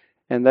it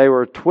and they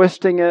were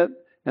twisting it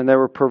and they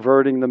were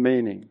perverting the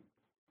meaning.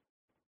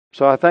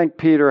 So I think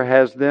Peter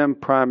has them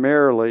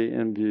primarily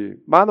in view.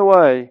 By the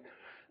way,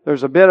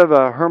 there's a bit of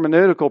a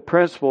hermeneutical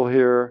principle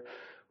here.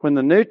 When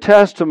the New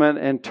Testament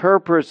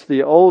interprets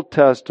the Old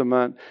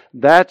Testament,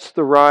 that's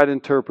the right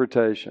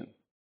interpretation.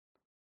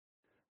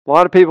 A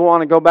lot of people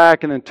want to go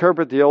back and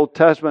interpret the Old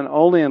Testament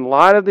only in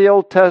light of the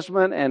Old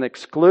Testament and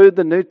exclude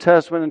the New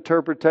Testament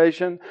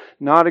interpretation.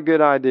 Not a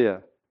good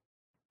idea.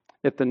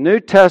 If the New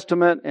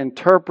Testament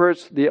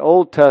interprets the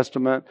Old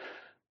Testament,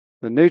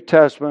 the New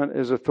Testament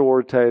is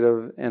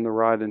authoritative and the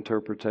right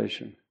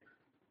interpretation.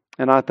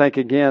 And I think,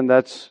 again,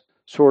 that's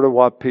sort of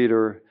what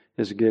Peter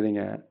is getting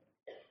at.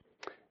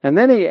 And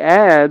then he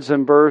adds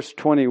in verse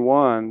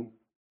 21,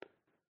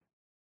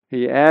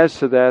 he adds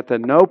to that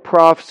no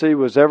prophecy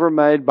was ever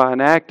made by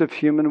an act of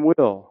human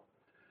will,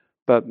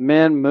 but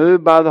men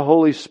moved by the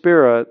Holy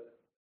Spirit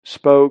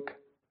spoke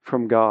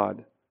from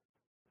God.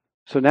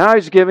 So now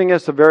he's giving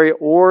us the very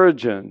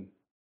origin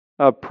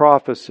of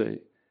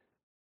prophecy.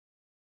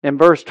 In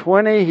verse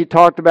 20, he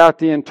talked about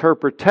the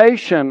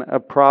interpretation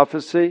of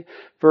prophecy.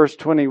 Verse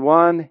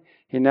 21,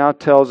 he now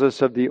tells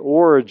us of the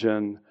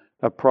origin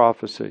of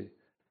prophecy.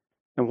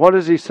 And what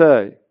does he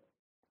say?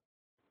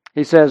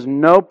 He says,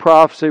 no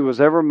prophecy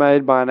was ever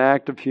made by an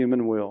act of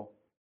human will.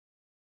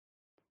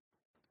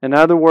 In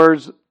other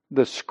words,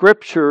 the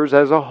Scriptures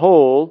as a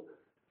whole,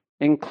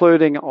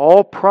 including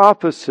all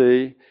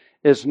prophecy,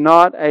 is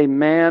not a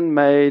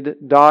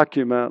man-made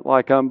document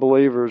like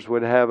unbelievers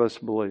would have us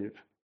believe.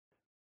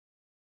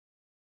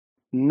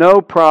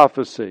 No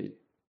prophecy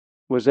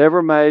was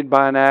ever made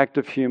by an act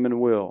of human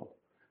will.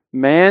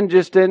 Man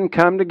just didn't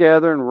come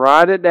together and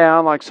write it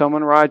down like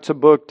someone writes a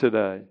book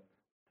today.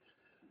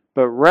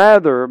 But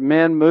rather,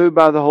 men moved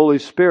by the Holy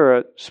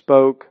Spirit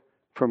spoke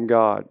from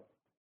God.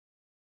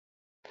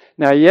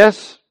 Now,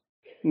 yes,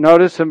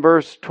 notice in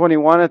verse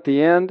 21 at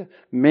the end,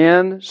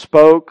 men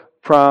spoke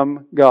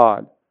from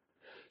God.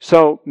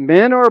 So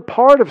men are a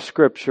part of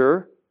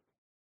Scripture.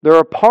 They're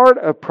a part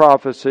of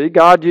prophecy.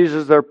 God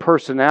uses their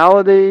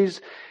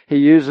personalities. He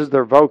uses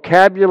their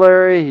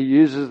vocabulary. He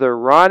uses their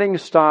writing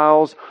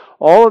styles.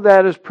 All of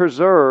that is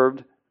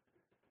preserved.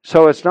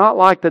 So it's not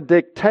like the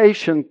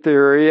dictation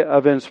theory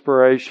of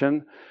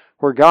inspiration,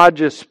 where God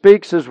just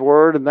speaks His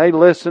Word and they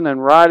listen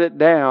and write it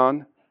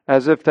down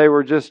as if they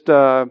were just,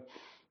 God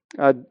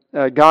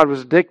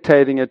was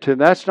dictating it to them.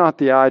 That's not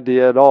the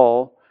idea at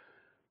all.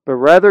 But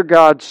rather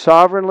God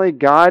sovereignly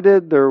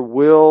guided their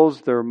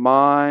wills, their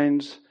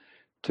minds,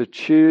 to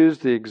choose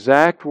the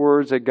exact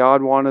words that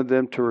God wanted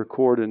them to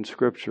record in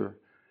Scripture.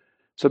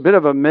 It's a bit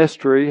of a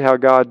mystery how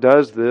God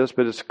does this,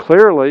 but it's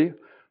clearly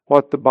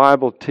what the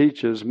Bible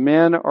teaches.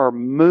 Men are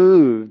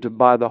moved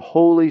by the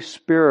Holy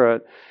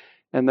Spirit,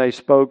 and they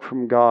spoke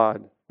from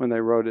God when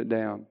they wrote it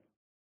down.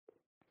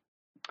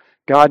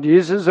 God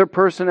uses their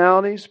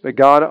personalities, but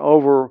God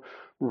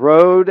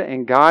overrode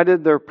and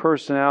guided their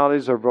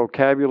personalities, their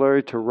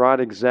vocabulary, to write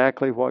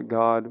exactly what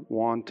God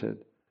wanted.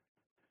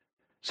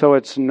 So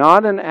it's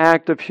not an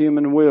act of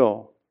human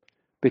will,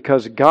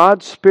 because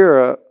God's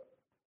Spirit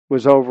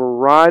was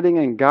overriding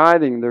and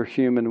guiding their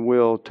human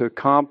will to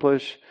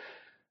accomplish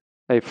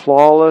a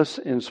flawless,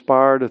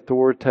 inspired,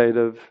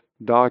 authoritative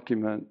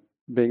document,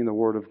 being the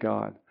Word of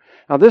God.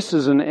 Now, this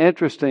is an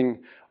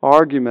interesting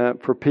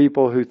argument for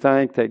people who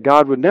think that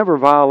God would never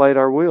violate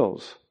our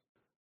wills.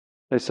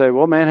 They say,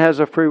 well, man has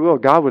a free will.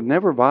 God would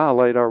never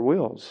violate our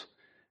wills.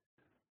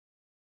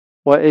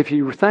 Well, if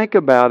you think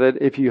about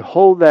it, if you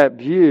hold that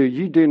view,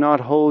 you do not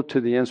hold to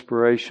the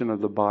inspiration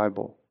of the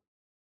Bible.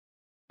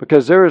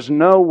 Because there is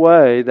no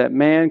way that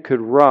man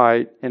could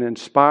write an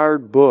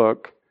inspired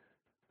book.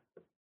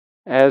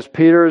 As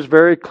Peter is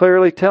very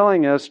clearly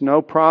telling us,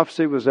 no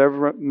prophecy was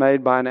ever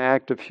made by an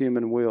act of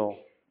human will.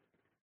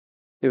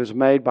 It was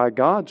made by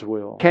God's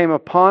will. It came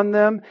upon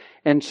them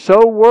and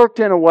so worked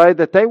in a way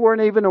that they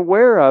weren't even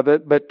aware of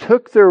it, but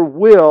took their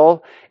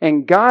will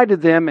and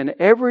guided them in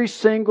every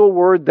single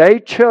word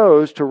they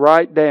chose to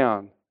write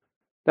down.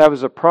 That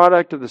was a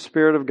product of the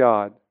Spirit of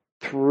God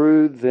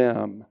through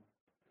them,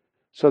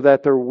 so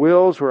that their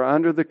wills were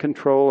under the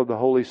control of the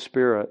Holy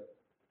Spirit,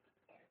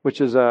 which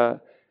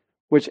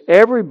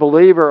every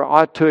believer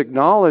ought to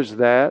acknowledge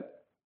that.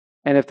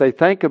 And if they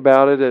think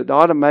about it, it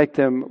ought to make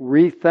them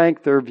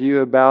rethink their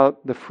view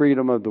about the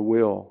freedom of the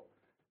will,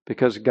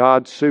 because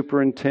God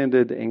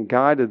superintended and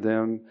guided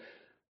them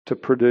to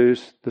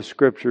produce the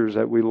Scriptures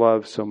that we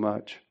love so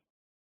much.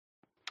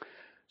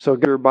 So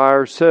by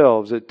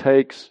ourselves, it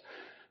takes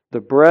the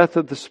breath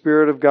of the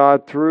Spirit of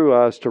God through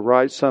us to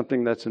write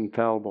something that's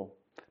infallible.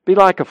 Be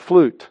like a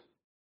flute.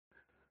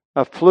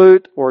 A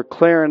flute or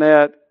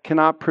clarinet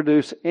cannot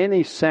produce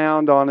any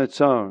sound on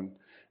its own.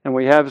 And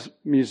we have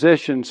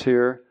musicians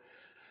here.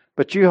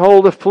 But you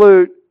hold a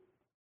flute,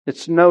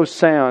 it's no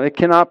sound. It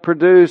cannot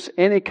produce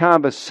any kind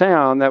of a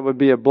sound that would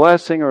be a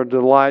blessing or a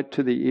delight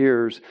to the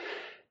ears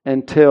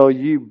until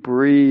you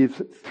breathe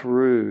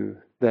through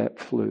that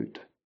flute.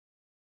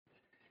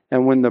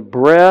 And when the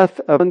breath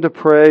of a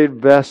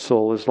depraved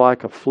vessel is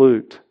like a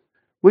flute,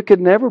 we could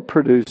never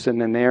produce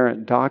an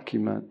inerrant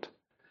document.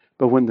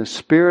 But when the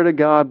Spirit of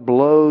God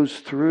blows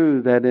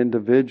through that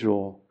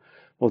individual,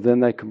 well, then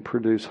they can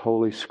produce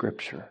Holy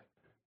Scripture.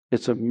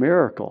 It's a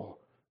miracle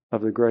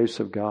of the grace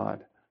of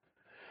God.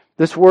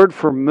 This word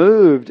for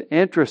moved,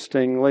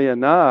 interestingly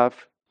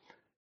enough,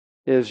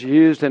 is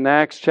used in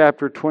Acts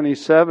chapter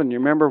 27. You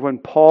remember when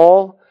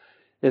Paul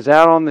is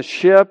out on the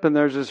ship and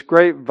there's this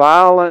great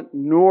violent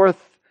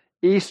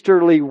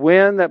northeasterly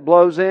wind that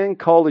blows in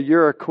called the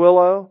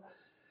Euraquilo.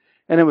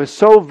 And it was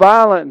so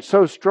violent and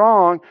so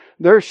strong,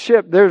 their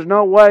ship, there's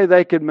no way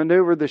they could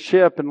maneuver the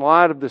ship in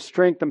light of the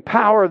strength and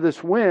power of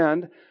this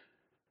wind.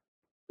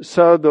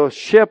 So the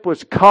ship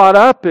was caught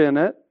up in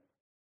it.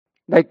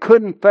 They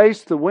couldn't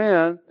face the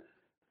wind,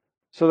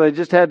 so they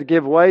just had to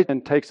give way,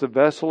 and takes the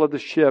vessel of the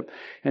ship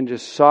and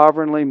just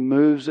sovereignly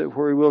moves it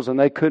where He wills, and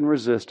they couldn't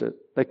resist it.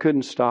 They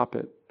couldn't stop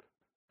it.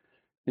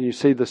 And you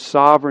see the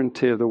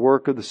sovereignty of the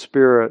work of the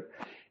Spirit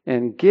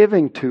and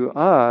giving to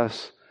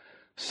us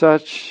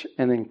such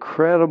an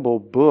incredible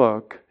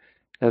book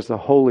as the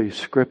Holy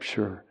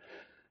Scripture.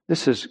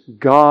 This is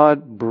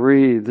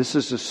God-breathed. This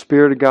is the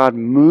Spirit of God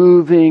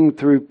moving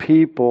through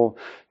people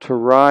to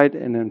write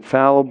an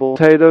infallible,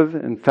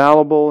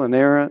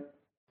 inerrant.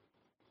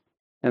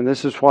 And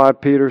this is why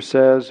Peter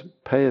says,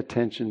 pay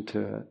attention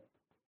to it.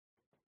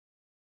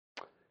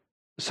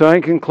 So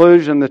in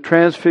conclusion, the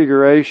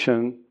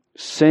Transfiguration,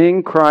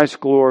 seeing Christ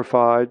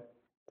glorified,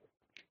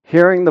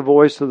 hearing the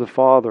voice of the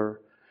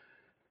Father,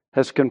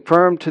 has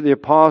confirmed to the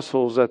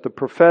apostles that the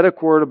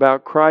prophetic word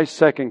about Christ's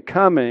second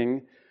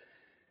coming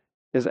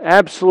is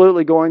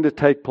absolutely going to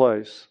take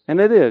place. And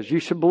it is. You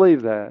should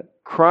believe that.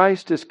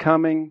 Christ is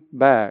coming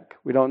back.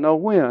 We don't know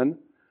when,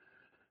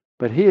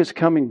 but He is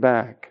coming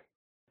back.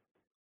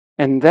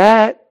 And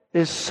that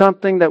is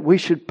something that we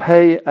should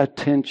pay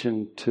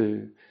attention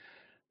to.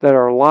 that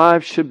our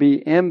lives should be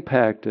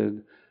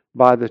impacted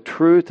by the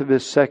truth of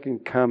His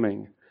second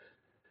coming.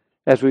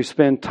 As we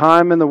spend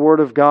time in the Word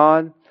of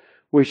God,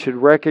 we should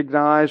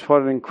recognize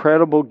what an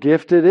incredible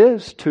gift it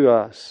is to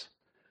us.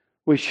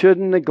 We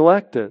shouldn't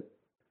neglect it.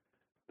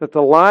 That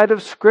the light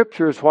of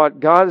Scripture is what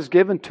God has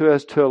given to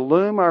us to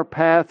illumine our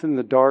path in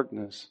the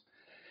darkness.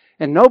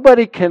 And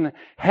nobody can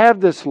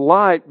have this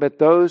light but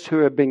those who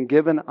have been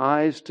given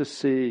eyes to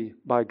see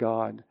by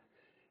God.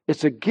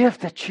 It's a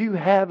gift that you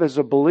have as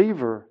a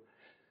believer.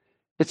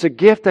 It's a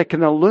gift that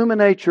can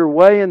illuminate your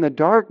way in the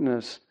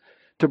darkness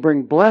to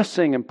bring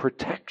blessing and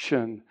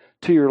protection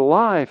to your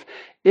life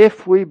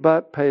if we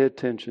but pay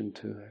attention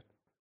to it.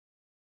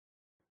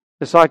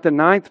 It's like the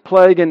 9th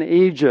plague in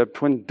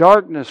Egypt when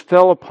darkness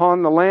fell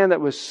upon the land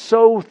that was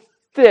so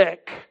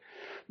thick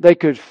they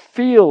could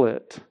feel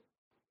it.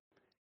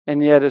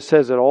 And yet it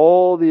says that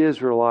all the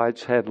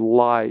Israelites had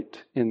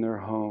light in their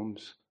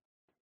homes.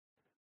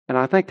 And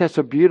I think that's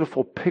a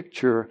beautiful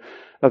picture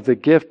of the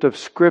gift of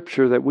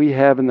Scripture that we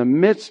have in the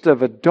midst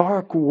of a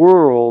dark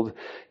world.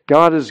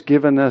 God has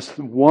given us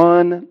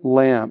one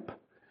lamp,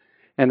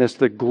 and it's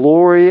the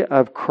glory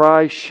of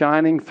Christ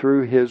shining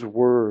through His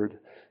Word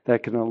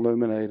that can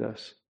illuminate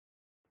us.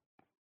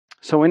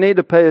 So we need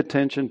to pay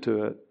attention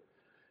to it.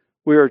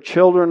 We are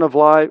children of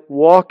light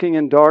walking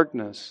in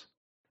darkness.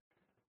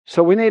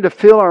 So we need to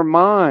fill our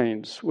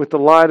minds with the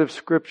light of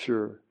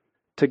Scripture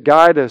to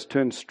guide us, to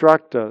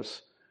instruct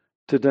us,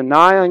 to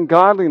deny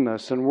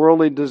ungodliness and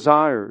worldly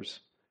desires,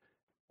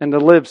 and to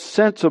live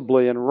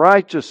sensibly and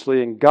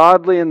righteously and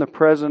godly in the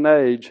present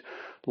age,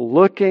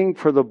 looking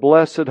for the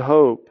blessed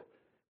hope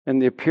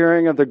and the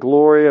appearing of the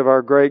glory of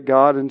our great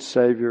God and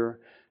Savior,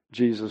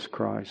 Jesus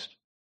Christ.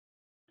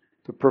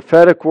 The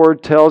prophetic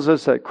word tells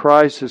us that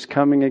Christ is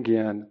coming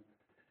again.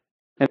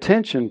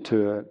 Attention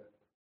to it,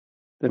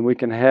 then we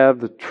can have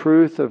the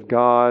truth of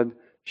God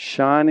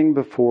shining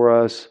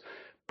before us,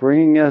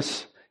 bringing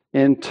us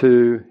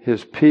into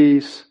His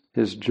peace,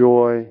 His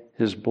joy,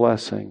 His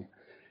blessing,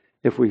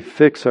 if we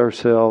fix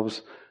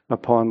ourselves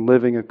upon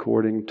living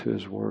according to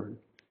His Word.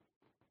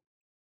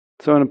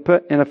 So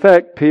in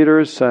effect, Peter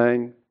is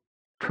saying,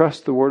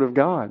 trust the Word of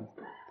God.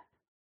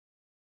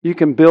 You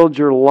can build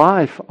your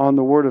life on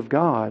the Word of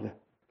God,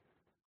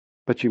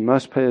 but you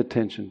must pay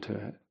attention to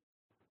it.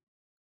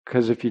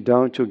 Because if you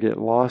don't, you'll get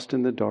lost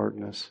in the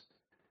darkness,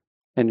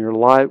 and your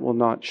light will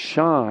not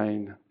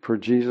shine for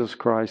Jesus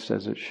Christ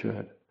as it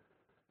should.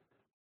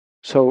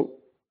 So,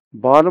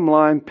 bottom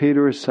line,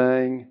 Peter is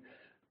saying,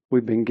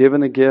 we've been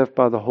given a gift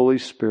by the Holy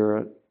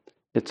Spirit.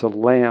 It's a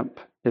lamp,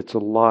 it's a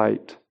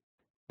light,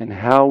 and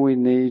how we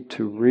need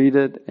to read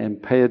it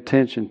and pay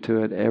attention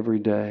to it every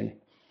day.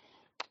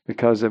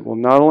 Because it will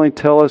not only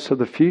tell us of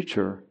the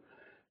future,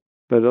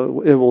 but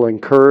it will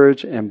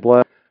encourage and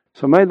bless.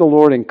 So may the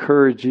Lord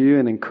encourage you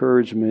and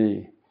encourage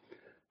me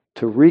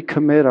to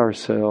recommit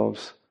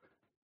ourselves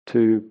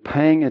to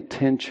paying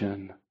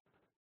attention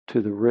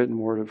to the written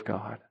Word of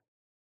God.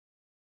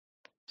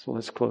 So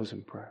let's close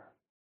in prayer.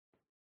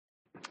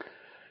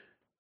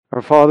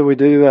 Our Father, we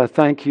do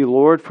thank you,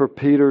 Lord, for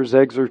Peter's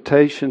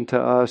exhortation to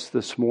us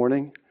this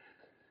morning.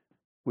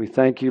 We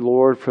thank you,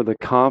 Lord, for the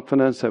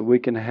confidence that we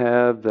can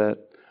have that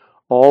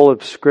all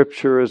of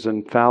Scripture is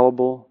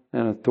infallible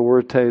and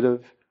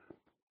authoritative,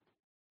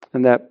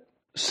 and that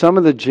some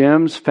of the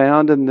gems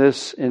found in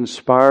this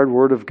inspired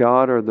Word of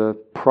God are the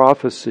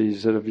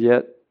prophecies that have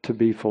yet to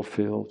be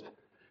fulfilled,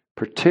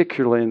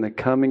 particularly in the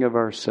coming of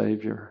our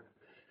Savior.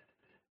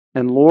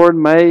 And Lord,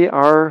 may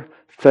our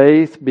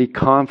faith be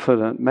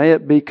confident. May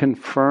it be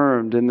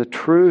confirmed in the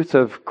truth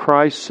of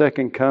Christ's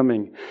second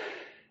coming.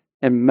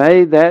 And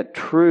may that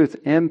truth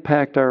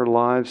impact our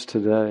lives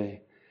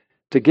today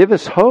to give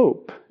us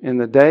hope in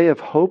the day of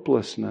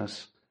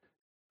hopelessness,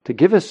 to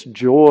give us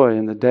joy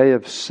in the day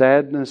of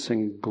sadness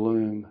and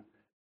gloom,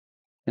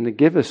 and to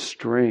give us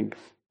strength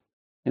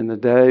in the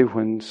day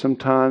when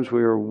sometimes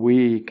we are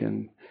weak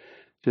and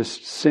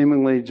just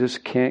seemingly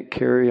just can't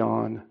carry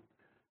on.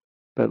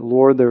 But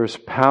Lord, there is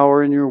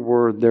power in your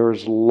Word. There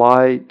is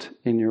light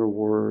in your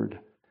Word.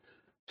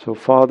 So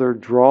Father,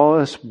 draw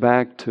us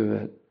back to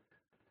it,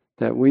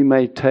 that we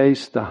may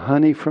taste the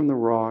honey from the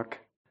rock,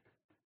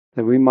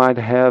 that we might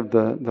have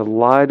the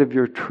light of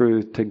your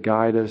truth to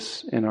guide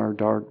us in our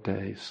dark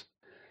days.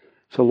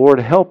 So Lord,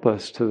 help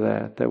us to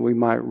that we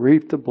might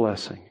reap the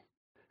blessing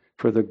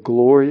for the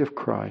glory of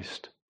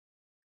Christ.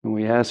 And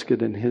we ask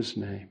it in His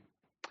name.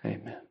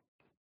 Amen.